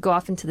them that could go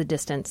off into the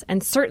distance,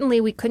 and certainly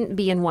we couldn't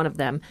be in one of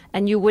them,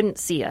 and you wouldn't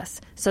see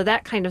us. So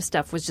that kind of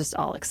stuff was just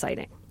all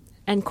exciting.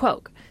 End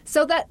quote.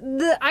 So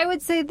I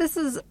would say this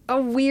is a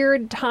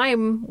weird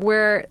time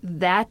where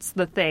that's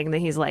the thing that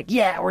he's like,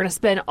 yeah, we're going to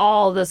spend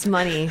all this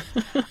money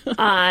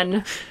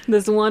on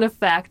this one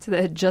effect that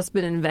had just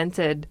been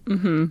invented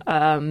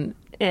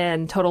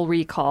in Total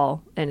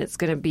Recall, and it's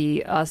going to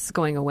be us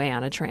going away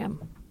on a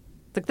tram.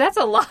 Like, that's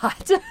a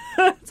lot.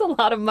 It's a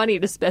lot of money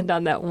to spend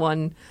on that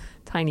one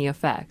tiny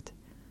effect.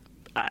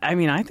 I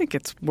mean, I think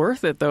it's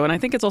worth it, though. And I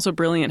think it's also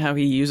brilliant how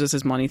he uses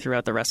his money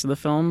throughout the rest of the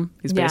film.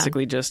 He's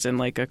basically just in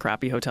like a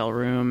crappy hotel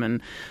room and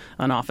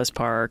an office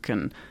park.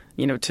 And,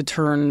 to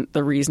turn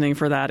the reasoning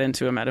for that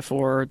into a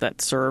metaphor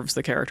that serves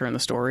the character in the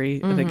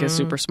story, I think is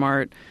super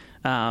smart.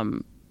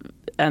 And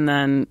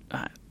then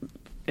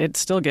it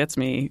still gets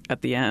me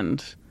at the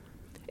end.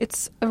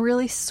 It's a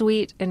really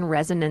sweet and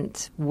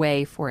resonant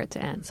way for it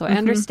to end. So I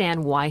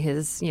understand why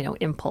his,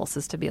 impulse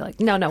is to be like,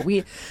 no,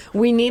 we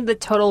need the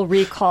Total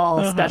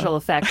Recall special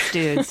effects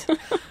dudes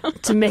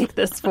to make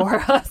this for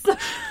us.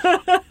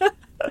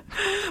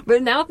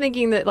 But now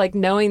thinking that, like,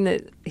 knowing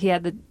that he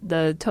had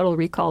the Total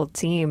Recall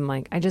team,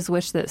 like, I just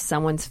wish that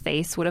someone's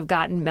face would have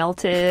gotten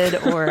melted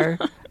or...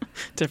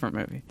 Different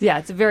movie. Yeah,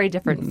 it's a very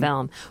different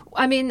film.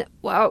 I mean,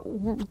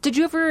 did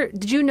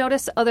you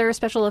notice other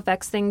special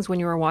effects things when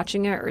you were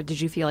watching it, or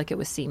did you feel like it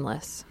was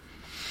seamless?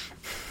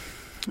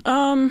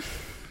 Not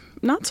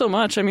so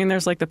much. I mean,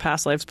 there's like the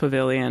Past Lives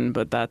Pavilion,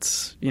 but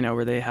that's,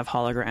 where they have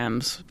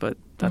holograms, but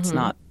that's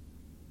not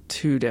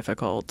too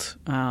difficult.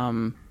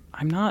 I'm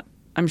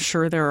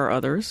sure there are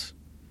others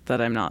that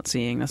I'm not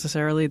seeing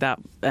necessarily. That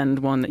end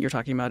one that you're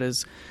talking about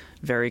is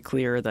very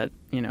clear that,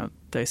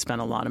 they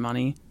spent a lot of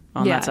money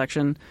on that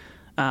section.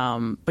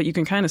 But you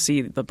can kind of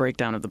see the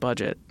breakdown of the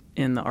budget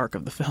in the arc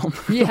of the film,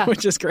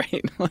 which is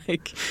great.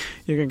 Like,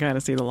 you can kind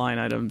of see the line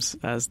items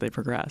as they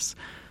progress.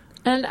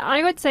 And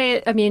I would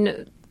say,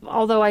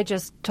 although I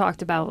just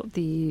talked about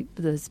the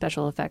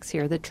special effects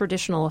here, the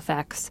traditional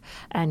effects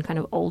and kind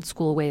of old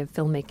school way of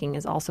filmmaking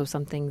is also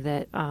something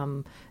that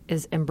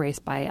is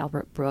embraced by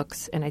Albert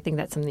Brooks. And I think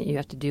that's something that you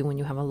have to do when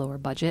you have a lower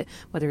budget,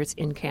 whether it's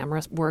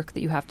in-camera work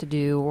that you have to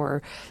do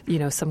or,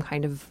 some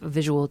kind of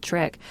visual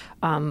trick.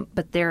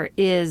 But there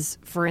is,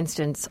 for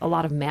instance, a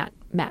lot of matte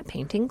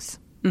paintings.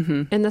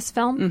 In this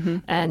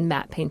film, and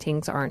matte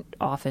paintings aren't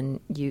often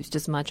used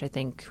as much. I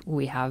think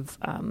we have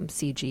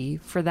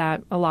CG for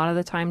that a lot of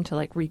the time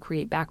to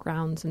recreate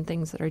backgrounds and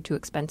things that are too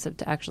expensive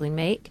to actually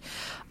make.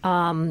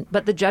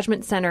 But the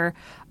Judgment Center,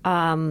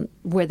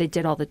 where they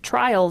did all the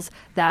trials,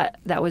 that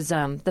was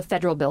the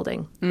federal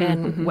building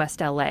in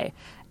West LA.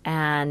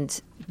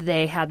 And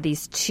they had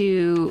these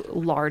two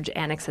large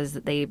annexes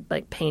that they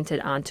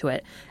painted onto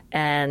it,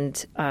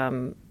 and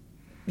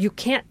you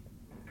can't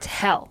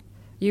tell.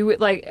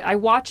 I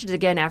watched it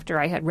again after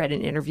I had read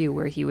an interview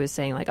where he was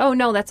saying oh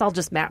no, that's all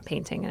just matte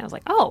painting, and I was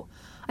like, oh,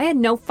 I had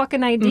no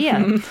fucking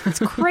idea. It's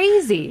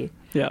crazy.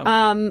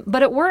 Yeah.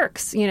 But it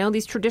works.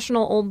 These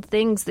traditional old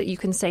things that you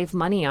can save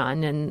money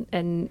on,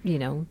 and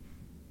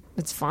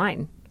it's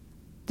fine.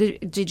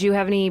 Did you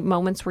have any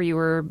moments where you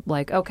were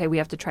like, okay, we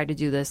have to try to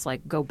do this,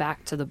 go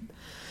back to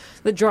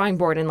the drawing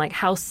board and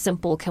how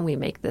simple can we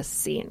make this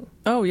scene?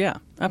 Oh yeah,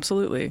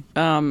 absolutely.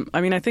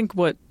 I think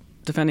what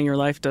Defending Your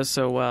Life does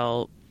so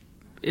well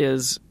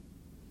is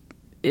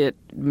it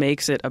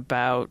makes it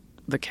about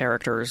the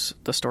characters,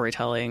 the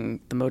storytelling,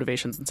 the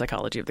motivations and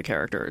psychology of the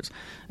characters.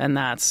 And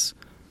that's,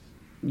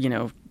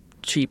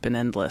 cheap and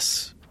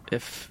endless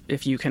if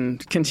you can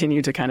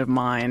continue to kind of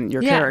mine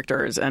your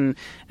characters. And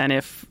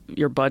if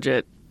your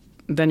budget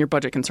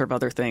can serve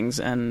other things.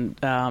 And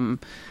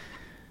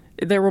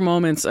there were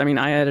moments,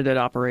 I edited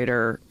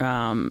Operator,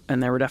 and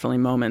there were definitely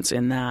moments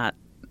in that,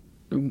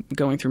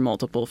 going through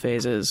multiple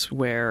phases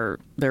where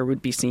there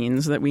would be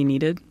scenes that we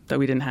needed that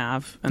we didn't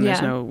have, and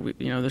there's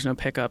no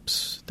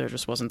pickups. There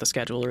just wasn't the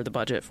schedule or the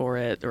budget for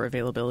it or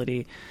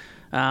availability.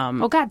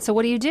 Oh God! So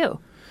what do you do?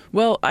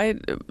 Well,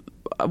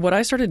 what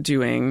I started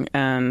doing,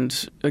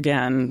 and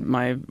again,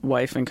 my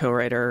wife and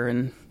co-writer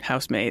and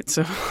housemate,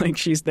 so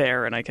she's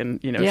there, and I can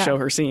show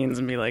her scenes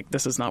and be like,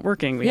 this is not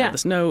working. We have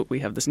this note, we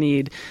have this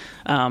need.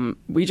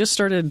 We just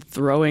started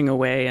throwing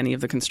away any of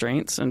the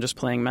constraints and just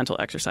playing mental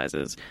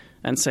exercises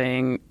and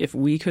saying, if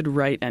we could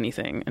write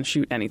anything and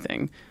shoot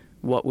anything,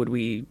 what would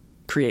we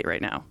create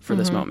right now for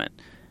this moment?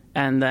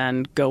 And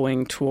then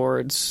going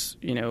towards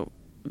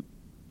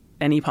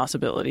any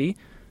possibility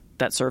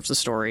that serves the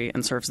story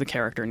and serves the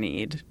character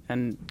need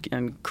and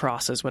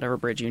crosses whatever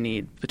bridge you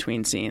need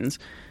between scenes.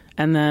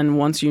 And then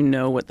once you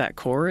know what that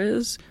core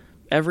is,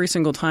 every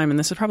single time, and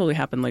this has probably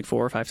happened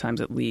 4 or 5 times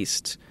at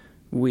least,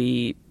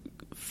 we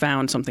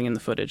found something in the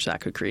footage that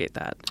could create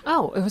that.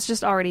 Oh, it was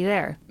just already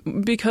there.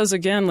 Because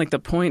again, the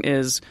point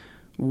is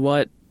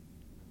what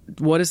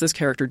is this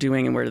character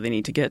doing and where do they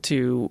need to get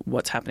to?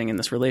 What's happening in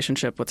this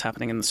relationship? What's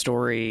happening in the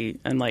story?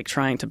 And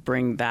trying to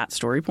bring that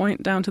story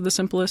point down to the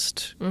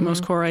simplest,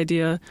 most core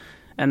idea.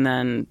 And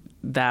then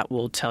that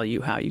will tell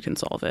you how you can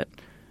solve it.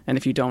 And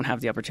if you don't have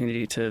the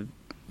opportunity to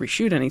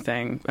reshoot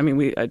anything,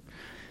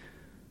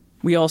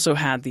 we also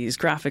had these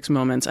graphics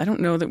moments. I don't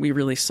know that we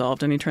really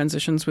solved any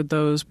transitions with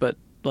those, but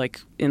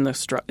in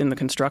the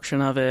construction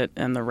of it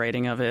and the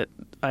writing of it,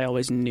 I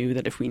always knew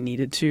that if we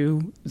needed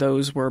to,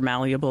 those were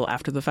malleable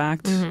after the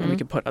fact, and we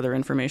could put other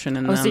information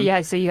in them.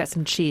 So you got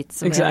some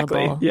cheats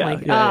exactly. available.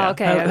 Yeah,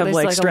 okay.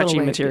 Have stretchy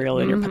material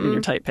in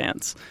your tight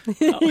pants.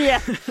 Yeah,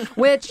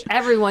 which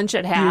everyone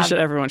should have.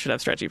 Everyone should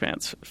have stretchy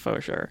pants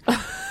for sure.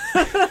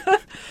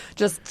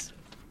 Just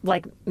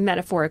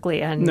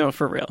metaphorically and no,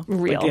 for real,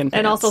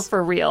 and also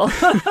for real.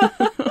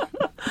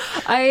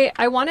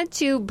 I wanted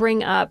to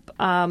bring up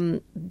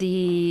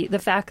the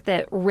fact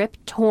that Rip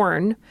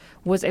Torn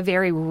was a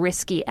very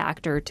risky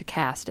actor to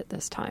cast at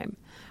this time,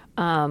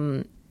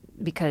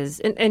 because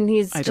and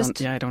he's I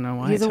don't know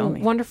why. He's a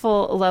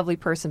wonderful, lovely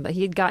person, but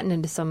he had gotten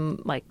into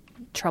some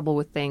trouble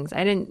with things.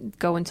 I didn't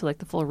go into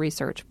the full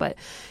research, but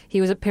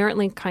he was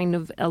apparently kind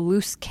of a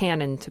loose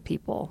cannon to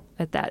people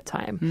at that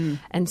time,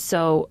 and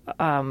so.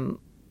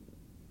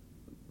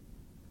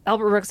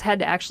 Albert Brooks had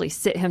to actually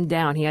sit him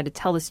down. He had to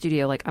tell the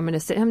studio, I'm going to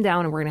sit him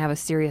down and we're going to have a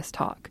serious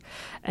talk.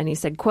 And he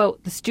said,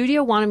 quote, "The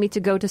studio wanted me to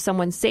go to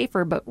someone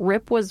safer, but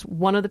Rip was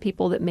one of the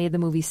people that made the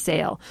movie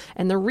sail.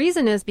 And the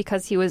reason is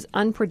because he was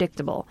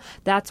unpredictable.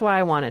 That's why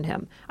I wanted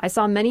him. I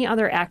saw many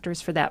other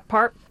actors for that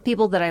part,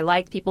 people that I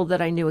liked, people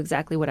that I knew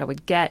exactly what I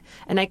would get.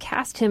 And I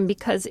cast him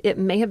because it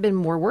may have been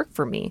more work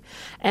for me.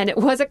 And it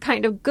was a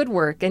kind of good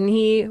work. And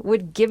he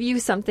would give you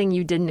something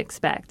you didn't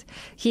expect.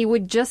 He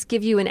would just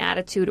give you an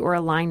attitude or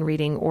a line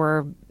reading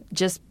or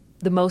just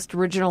the most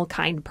original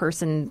kind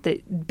person,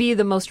 be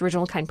the most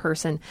original kind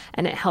person,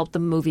 and it helped the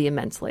movie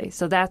immensely.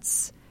 So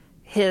that's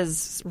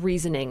his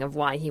reasoning of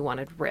why he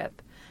wanted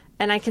Rip.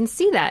 And I can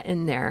see that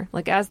in there.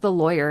 Like, as the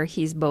lawyer,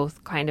 he's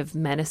both kind of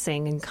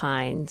menacing and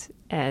kind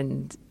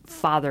and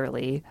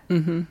fatherly.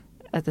 Mm-hmm.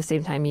 At the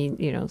same time, he,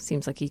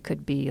 seems like he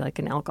could be like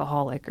an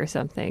alcoholic or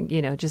something,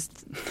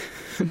 just...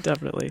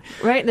 Definitely.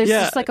 Right? There's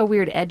just like a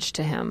weird edge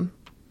to him.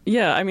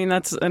 Yeah, I mean,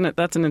 that's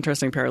an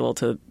interesting parallel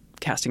to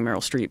casting Meryl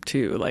Streep,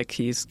 too. Like,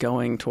 he's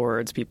going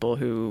towards people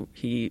who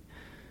he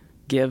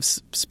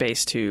gives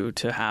space to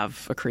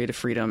have a creative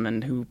freedom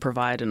and who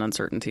provide an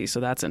uncertainty. So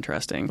that's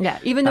interesting. Yeah,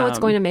 even though it's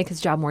going to make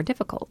his job more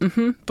difficult.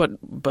 Mm-hmm,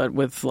 but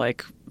with,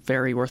 like,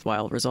 very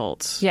worthwhile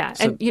results. Yeah,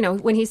 so,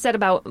 and, when he said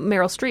about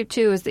Meryl Streep,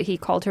 too, is that he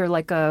called her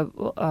like a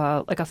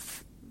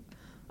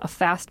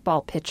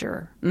fastball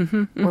pitcher.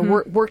 Mm-hmm,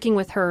 or working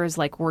with her is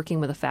like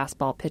working with a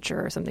fastball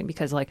pitcher or something,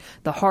 because, like,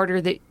 the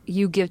harder that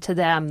you give to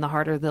them, the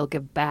harder they'll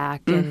give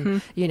back.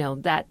 And,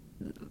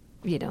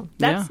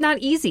 that's not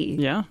easy.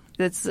 Yeah.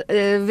 It's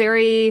a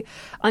very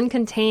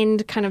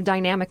uncontained kind of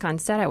dynamic on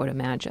set, I would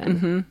imagine.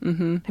 Mm-hmm,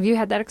 mm-hmm. Have you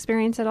had that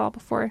experience at all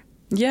before?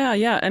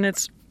 Yeah. And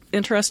it's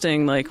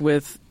interesting, like,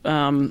 with...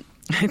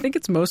 I think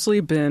it's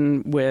mostly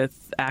been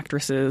with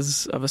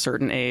actresses of a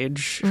certain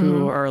age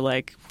who are,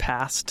 like,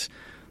 past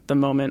the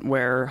moment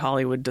where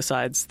Hollywood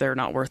decides they're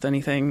not worth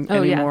anything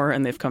anymore,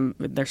 and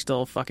they're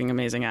still fucking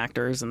amazing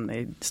actors, and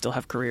they still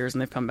have careers,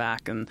 and they've come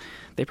back, and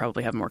they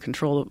probably have more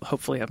control,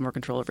 hopefully have more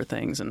control over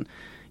things, and,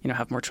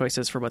 have more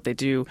choices for what they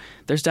do.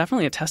 There's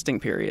definitely a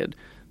testing period.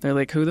 They're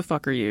like, who the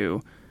fuck are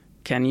you?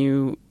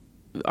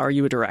 Are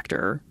you a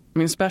director? I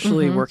mean,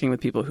 especially working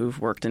with people who've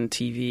worked in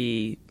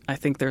TV, I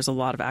think there's a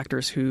lot of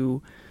actors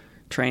who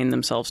train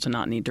themselves to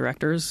not need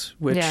directors,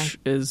 which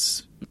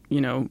is,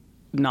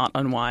 not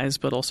unwise,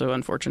 but also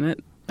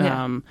unfortunate.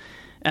 Yeah.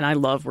 And I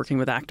love working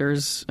with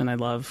actors, and I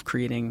love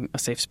creating a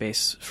safe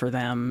space for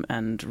them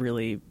and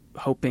really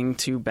hoping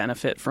to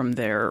benefit from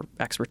their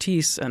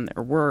expertise and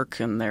their work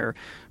and their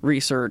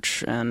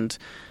research, and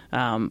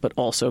but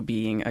also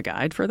being a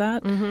guide for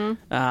that.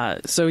 Mm-hmm.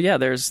 So yeah,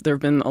 there have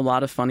been a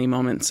lot of funny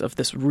moments of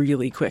this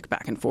really quick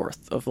back and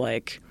forth of,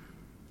 like,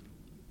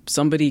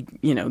 somebody,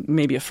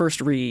 maybe a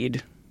first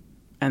read,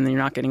 and then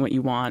you're not getting what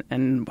you want,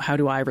 and how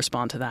do I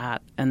respond to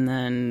that? And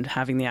then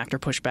having the actor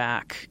push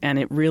back. And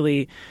it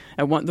really,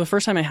 the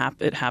first time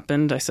it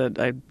happened,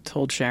 I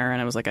told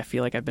Sharon, I was like, I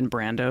feel like I've been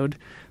Brando'd,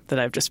 that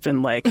I've just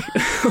been like,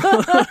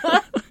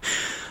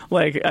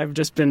 like, I've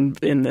just been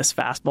in this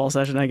fastball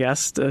session, I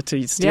guess, to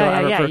steal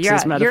Albert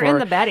Brooks's metaphor. You're in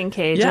the batting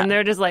cage, and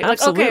they're just like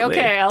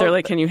okay. They're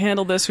like, can you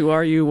handle this? Who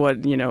are you?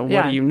 What do you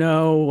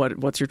know?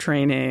 What's your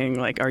training?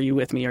 Like, are you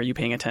with me? Are you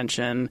paying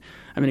attention?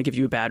 I'm going to give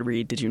you a bad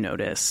read. Did you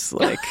notice?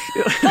 Like,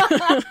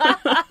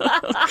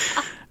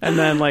 and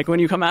then, like, when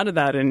you come out of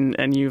that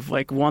and you've,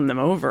 like, won them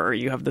over,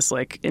 you have this,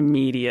 like,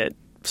 immediate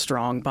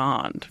strong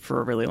bond for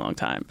a really long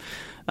time.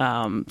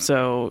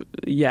 So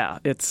yeah,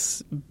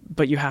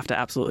 but you have to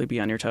absolutely be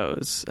on your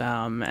toes.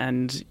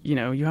 And,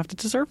 you have to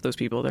deserve those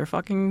people. They're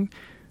fucking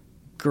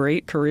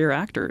great career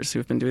actors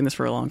who've been doing this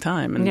for a long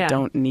time and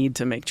don't need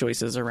to make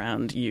choices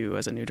around you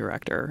as a new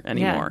director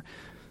anymore. Yeah.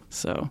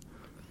 So.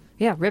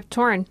 Yeah, Rip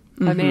Torn.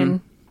 Mm-hmm. I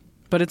mean.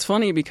 But it's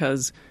funny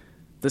because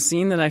the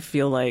scene that I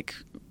feel like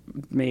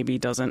maybe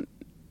doesn't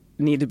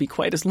need to be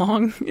quite as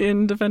long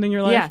in Defending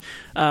Your Life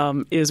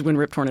is when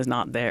Rip Torn is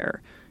not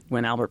there,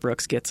 when Albert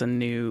Brooks gets a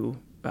new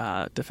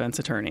defense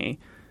attorney,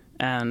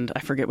 and I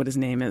forget what his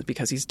name is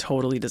because he's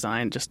totally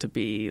designed just to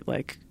be,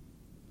 like,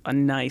 a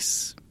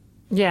nice,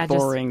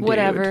 boring just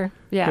whatever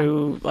dude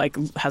who, like,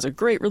 has a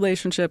great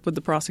relationship with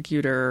the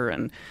prosecutor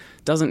and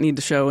doesn't need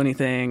to show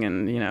anything,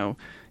 and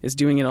is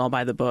doing it all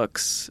by the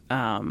books.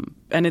 And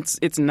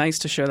it's nice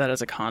to show that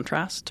as a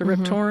contrast to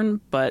Rip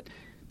Torn, but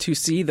to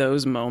see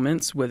those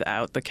moments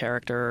without the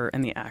character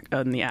and the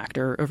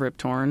actor of Rip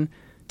Torn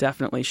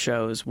definitely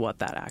shows what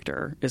that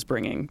actor is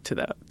bringing to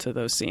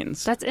those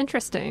scenes. That's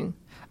interesting.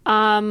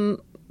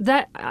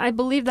 That I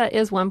believe that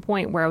is one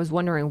point where I was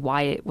wondering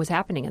why it was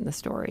happening in the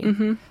story.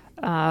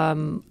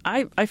 Mm-hmm.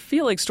 I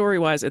feel like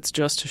story-wise, it's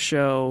just to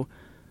show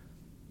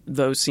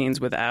those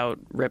scenes without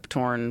Rip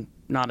Torn,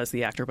 not as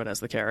the actor but as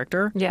the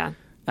character. Yeah.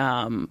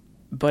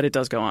 But it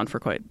does go on for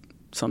quite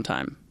some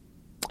time.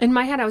 In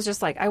my head, I was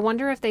just like, I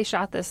wonder if they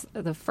shot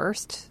the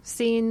first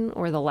scene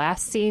or the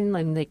last scene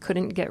and they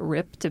couldn't get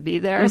Rip to be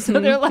there.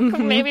 So they're like,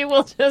 maybe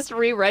we'll just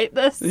rewrite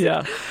this.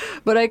 Yeah.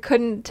 But I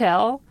couldn't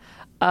tell.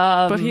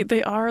 But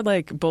they are,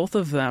 like, both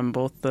of them,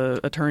 both the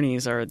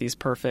attorneys are these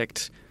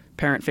perfect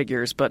parent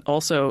figures. But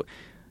also,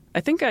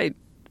 I think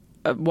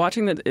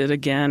watching it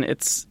again,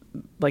 it's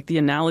like the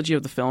analogy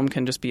of the film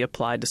can just be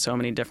applied to so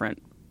many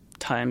different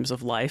times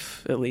of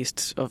life, at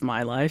least of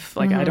my life.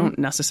 Like, I don't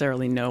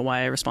necessarily know why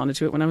I responded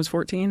to it when I was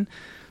 14,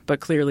 but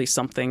clearly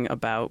something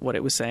about what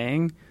it was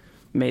saying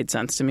made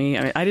sense to me.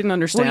 I mean, I didn't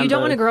understand. Well, you don't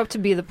want to grow up to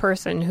be the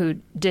person who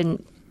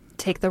didn't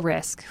take the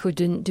risk, who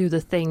didn't do the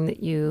thing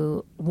that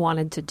you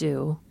wanted to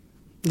do.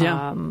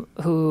 Yeah.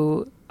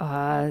 Who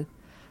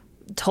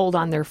told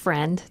on their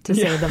friend to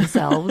save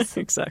themselves.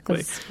 Exactly.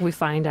 As we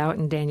find out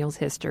in Daniel's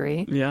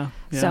history. Yeah.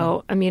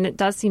 So, I mean, it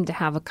does seem to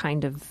have a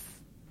kind of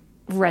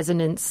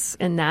resonance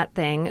in that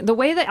thing. The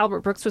way that Albert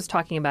Brooks was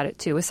talking about it,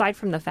 too, aside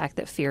from the fact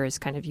that fear is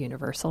kind of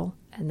universal,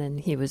 and then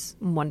he was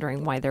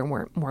wondering why there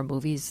weren't more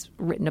movies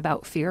written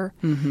about fear.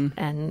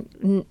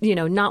 And, you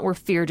know, not where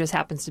fear just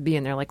happens to be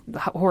in there. Like,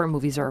 horror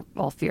movies are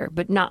all fear,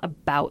 but not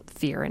about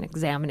fear and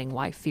examining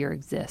why fear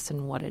exists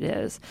and what it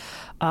is.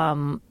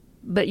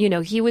 But, you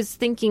know, he was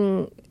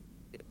thinking,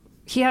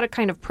 he had a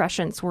kind of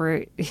prescience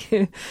where,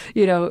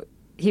 you know,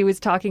 he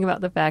was talking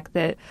about the fact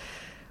that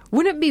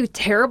wouldn't it be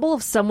terrible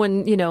if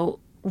someone, you know,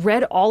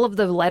 read all of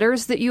the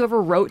letters that you ever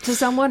wrote to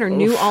someone or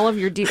knew all of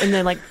your and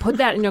then like put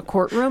that in a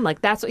courtroom?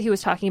 Like that's what he was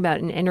talking about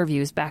in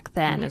interviews back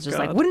then. It's just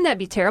like, wouldn't that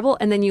be terrible?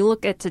 And then you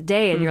look at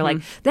today and you're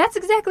like, that's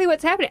exactly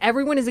what's happening.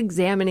 Everyone is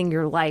examining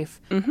your life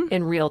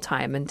in real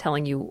time and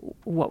telling you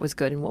what was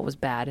good and what was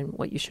bad and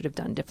what you should have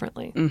done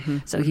differently.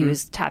 So he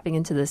was tapping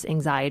into this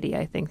anxiety,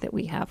 I think, that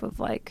we have of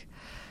like,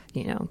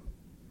 you know,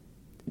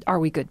 are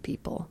we good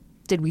people?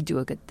 Did we do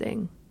a good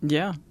thing?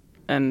 Yeah.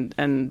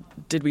 And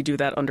did we do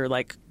that under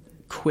like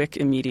quick,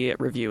 immediate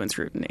review and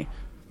scrutiny?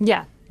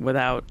 Yeah.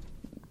 Without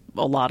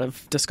a lot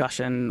of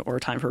discussion or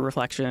time for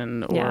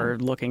reflection or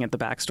looking at the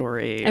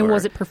backstory. And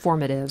was it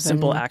performative?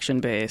 Simple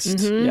action-based.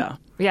 Yeah.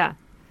 Yeah.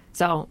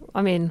 So,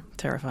 I mean...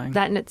 Terrifying.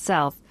 That in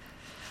itself.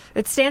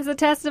 It stands the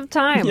test of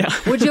time. Yeah.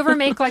 Would you ever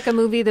make like a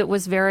movie that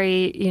was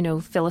very, you know,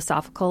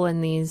 philosophical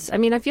in these? I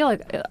mean, I feel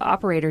like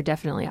Operator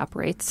definitely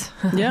operates.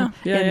 in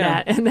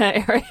that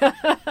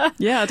area.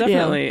 Yeah,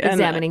 definitely. You know,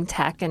 examining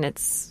tech and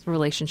its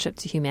relationship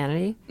to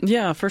humanity.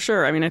 Yeah, for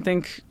sure. I mean, I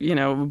think, you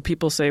know,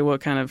 people say,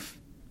 what kind of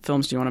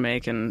films do you want to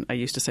make? And I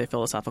used to say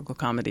philosophical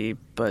comedy,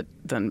 but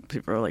then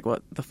people are like,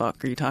 what the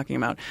fuck are you talking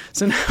about?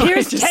 So now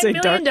Here's I just $10 say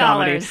million. dark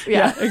comedy.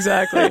 Yeah,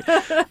 exactly.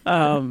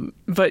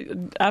 But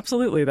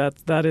absolutely,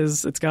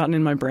 it's gotten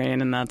in my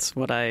brain, and that's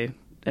what I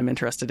am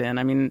interested in.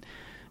 I mean,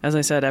 as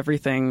I said,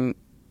 everything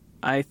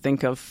I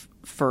think of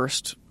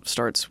first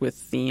starts with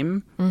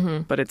theme,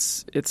 but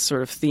it's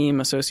sort of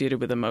theme associated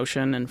with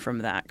emotion, and from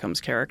that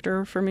comes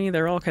character for me.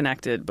 They're all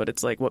connected, but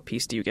it's like, what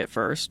piece do you get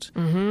first?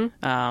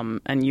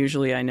 And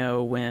usually I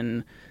know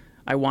when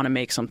I want to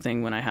make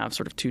something when I have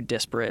sort of two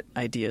disparate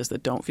ideas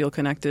that don't feel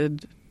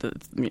connected, the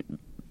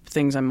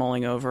things I'm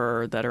mulling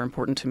over that are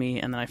important to me,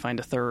 and then I find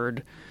a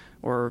third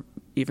or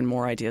even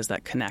more ideas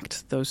that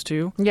connect those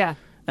two. Yeah.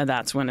 And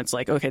that's when it's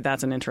like, okay,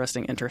 that's an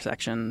interesting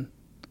intersection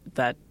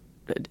that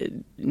it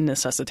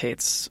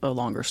necessitates a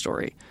longer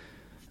story.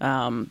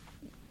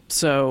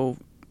 So,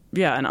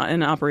 yeah,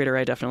 an Operator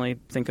I definitely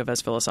think of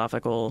as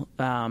philosophical,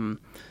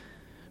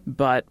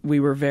 but we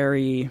were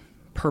very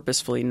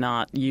purposefully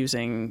not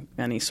using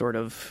any sort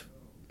of,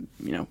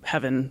 you know,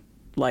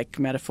 heaven-like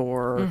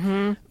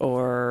metaphor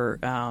or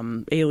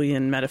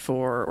alien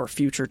metaphor or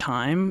future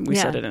time. We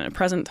set it in a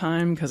present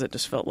time because it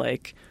just felt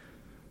like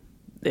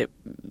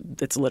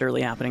it's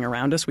literally happening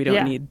around us. We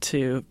don't need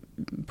to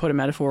put a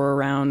metaphor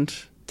around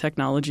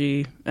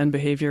technology and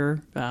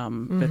behavior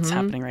that's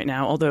happening right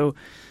now. Although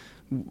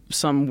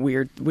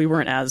we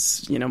weren't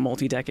as, you know,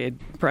 multi-decade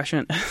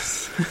prescient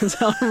as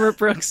Albert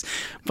Brooks,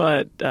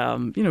 but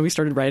you know, we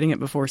started writing it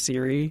before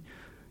Siri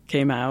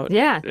came out.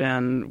 Yeah.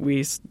 And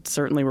we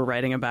certainly were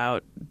writing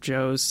about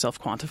Joe's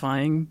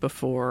self-quantifying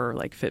before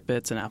like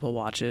Fitbits and Apple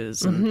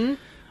Watches and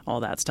all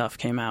that stuff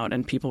came out,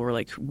 and people were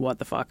like, what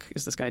the fuck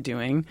is this guy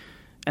doing?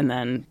 And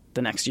then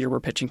the next year we're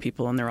pitching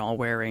people and they're all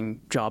wearing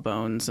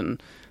Jawbones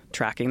and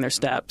tracking their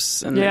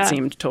steps, and it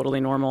seemed totally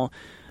normal.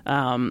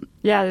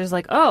 There's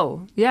like,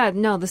 oh, yeah,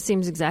 no, this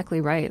seems exactly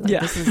right. Like,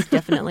 this is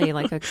definitely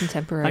like a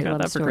contemporary I got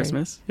love that story. for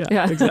Christmas.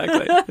 Yeah.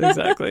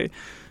 Exactly.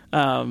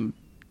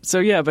 So,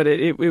 yeah, but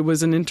it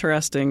was an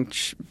interesting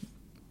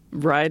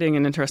writing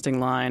an interesting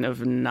line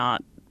of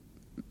not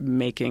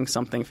making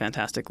something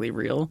fantastically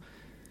real.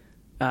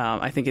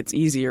 I think it's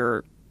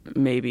easier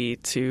maybe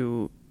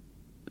to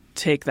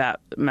take that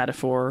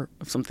metaphor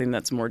of something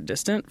that's more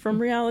distant from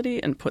reality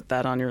and put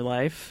that on your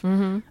life.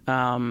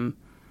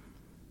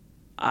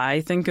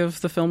 I think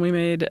of the film we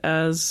made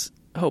as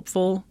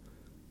hopeful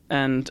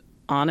and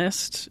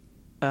honest,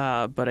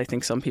 but I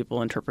think some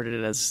people interpreted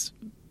it as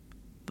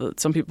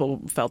some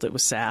people felt it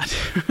was sad.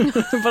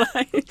 But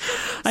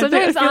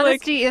sometimes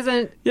honesty like,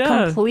 isn't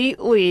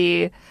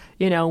completely,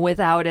 you know,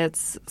 without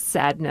its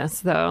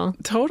sadness, though.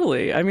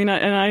 Totally. I mean,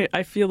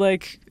 I feel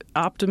like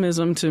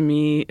optimism to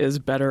me is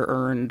better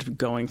earned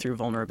going through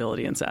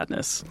vulnerability and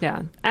sadness.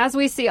 Yeah. As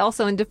we see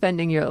also in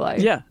Defending Your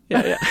Life. Yeah.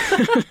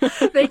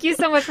 Thank you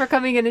so much for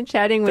coming in and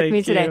chatting with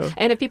me today. You.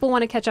 And if people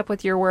want to catch up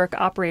with your work,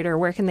 Operator,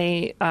 where can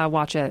they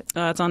watch it?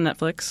 It's on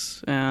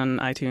Netflix and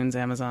iTunes,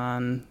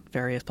 Amazon,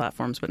 various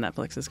platforms, but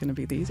Netflix is going to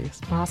be the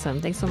easiest. Awesome.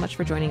 Thanks so much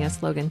for joining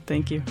us, Logan.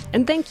 Thank you.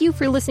 And thank you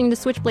for listening to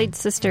Switchblade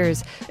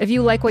Sisters. If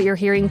you like what you're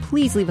hearing,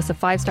 please leave us a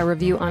 5-star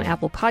review on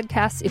Apple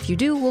Podcasts. If you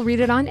do, we'll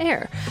read it on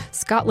air.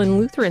 Scotland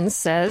Lutheran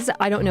says,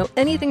 I don't know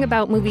anything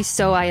about movies,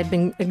 so I had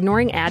been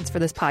ignoring ads for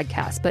this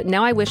podcast, but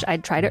now I wish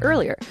I'd tried it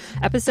earlier.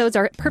 Episodes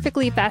are perfect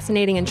perfectly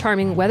fascinating and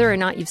charming whether or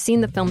not you've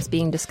seen the films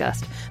being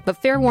discussed. But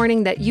fair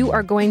warning that you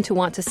are going to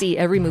want to see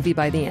every movie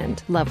by the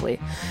end. Lovely.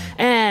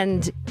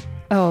 And,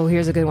 oh,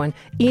 here's a good one.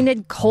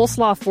 Enid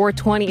Coleslaw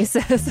 420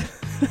 says...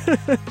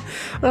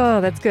 Oh,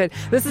 that's good.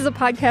 This is a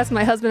podcast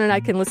my husband and I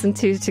can listen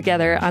to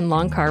together on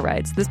long car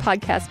rides. This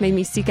podcast made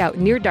me seek out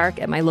Near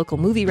Dark at my local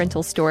movie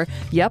rental store.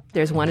 Yep,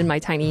 there's one in my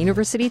tiny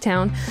university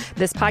town.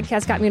 This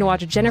podcast got me to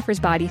watch Jennifer's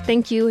Body.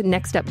 Thank you.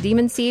 Next up,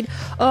 Demon Seed.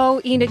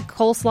 Oh, Enid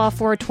Coleslaw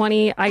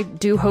 420. I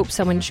do hope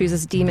someone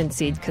chooses Demon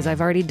Seed because I've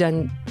already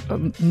done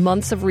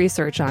months of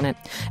research on it.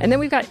 And then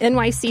we've got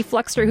NYC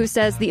Fluxter who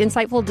says the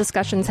insightful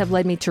discussions have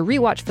led me to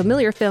rewatch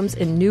familiar films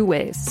in new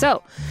ways.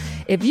 So,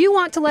 if you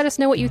want to let us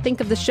know what you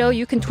think of the show,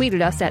 you can tweet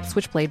at us at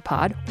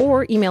SwitchbladePod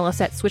or email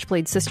us at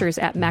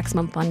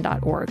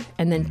switchbladesisters@MaximumFun.org.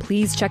 And then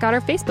please check out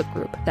our Facebook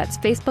group. That's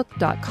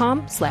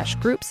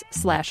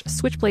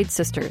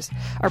facebook.com/groups/SwitchbladeSisters.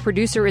 Our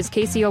producer is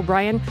Casey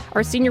O'Brien.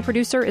 Our senior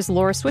producer is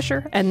Laura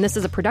Swisher. And this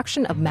is a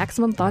production of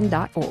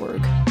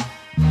MaximumFun.org.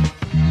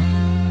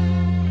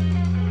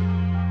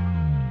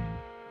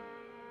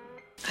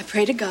 I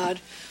pray to God,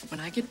 when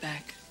I get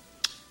back,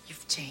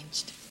 you've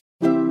changed.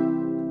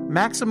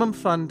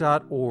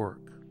 MaximumFun.org.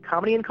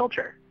 Comedy and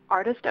culture.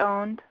 Artist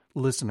owned.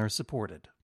 Listener supported.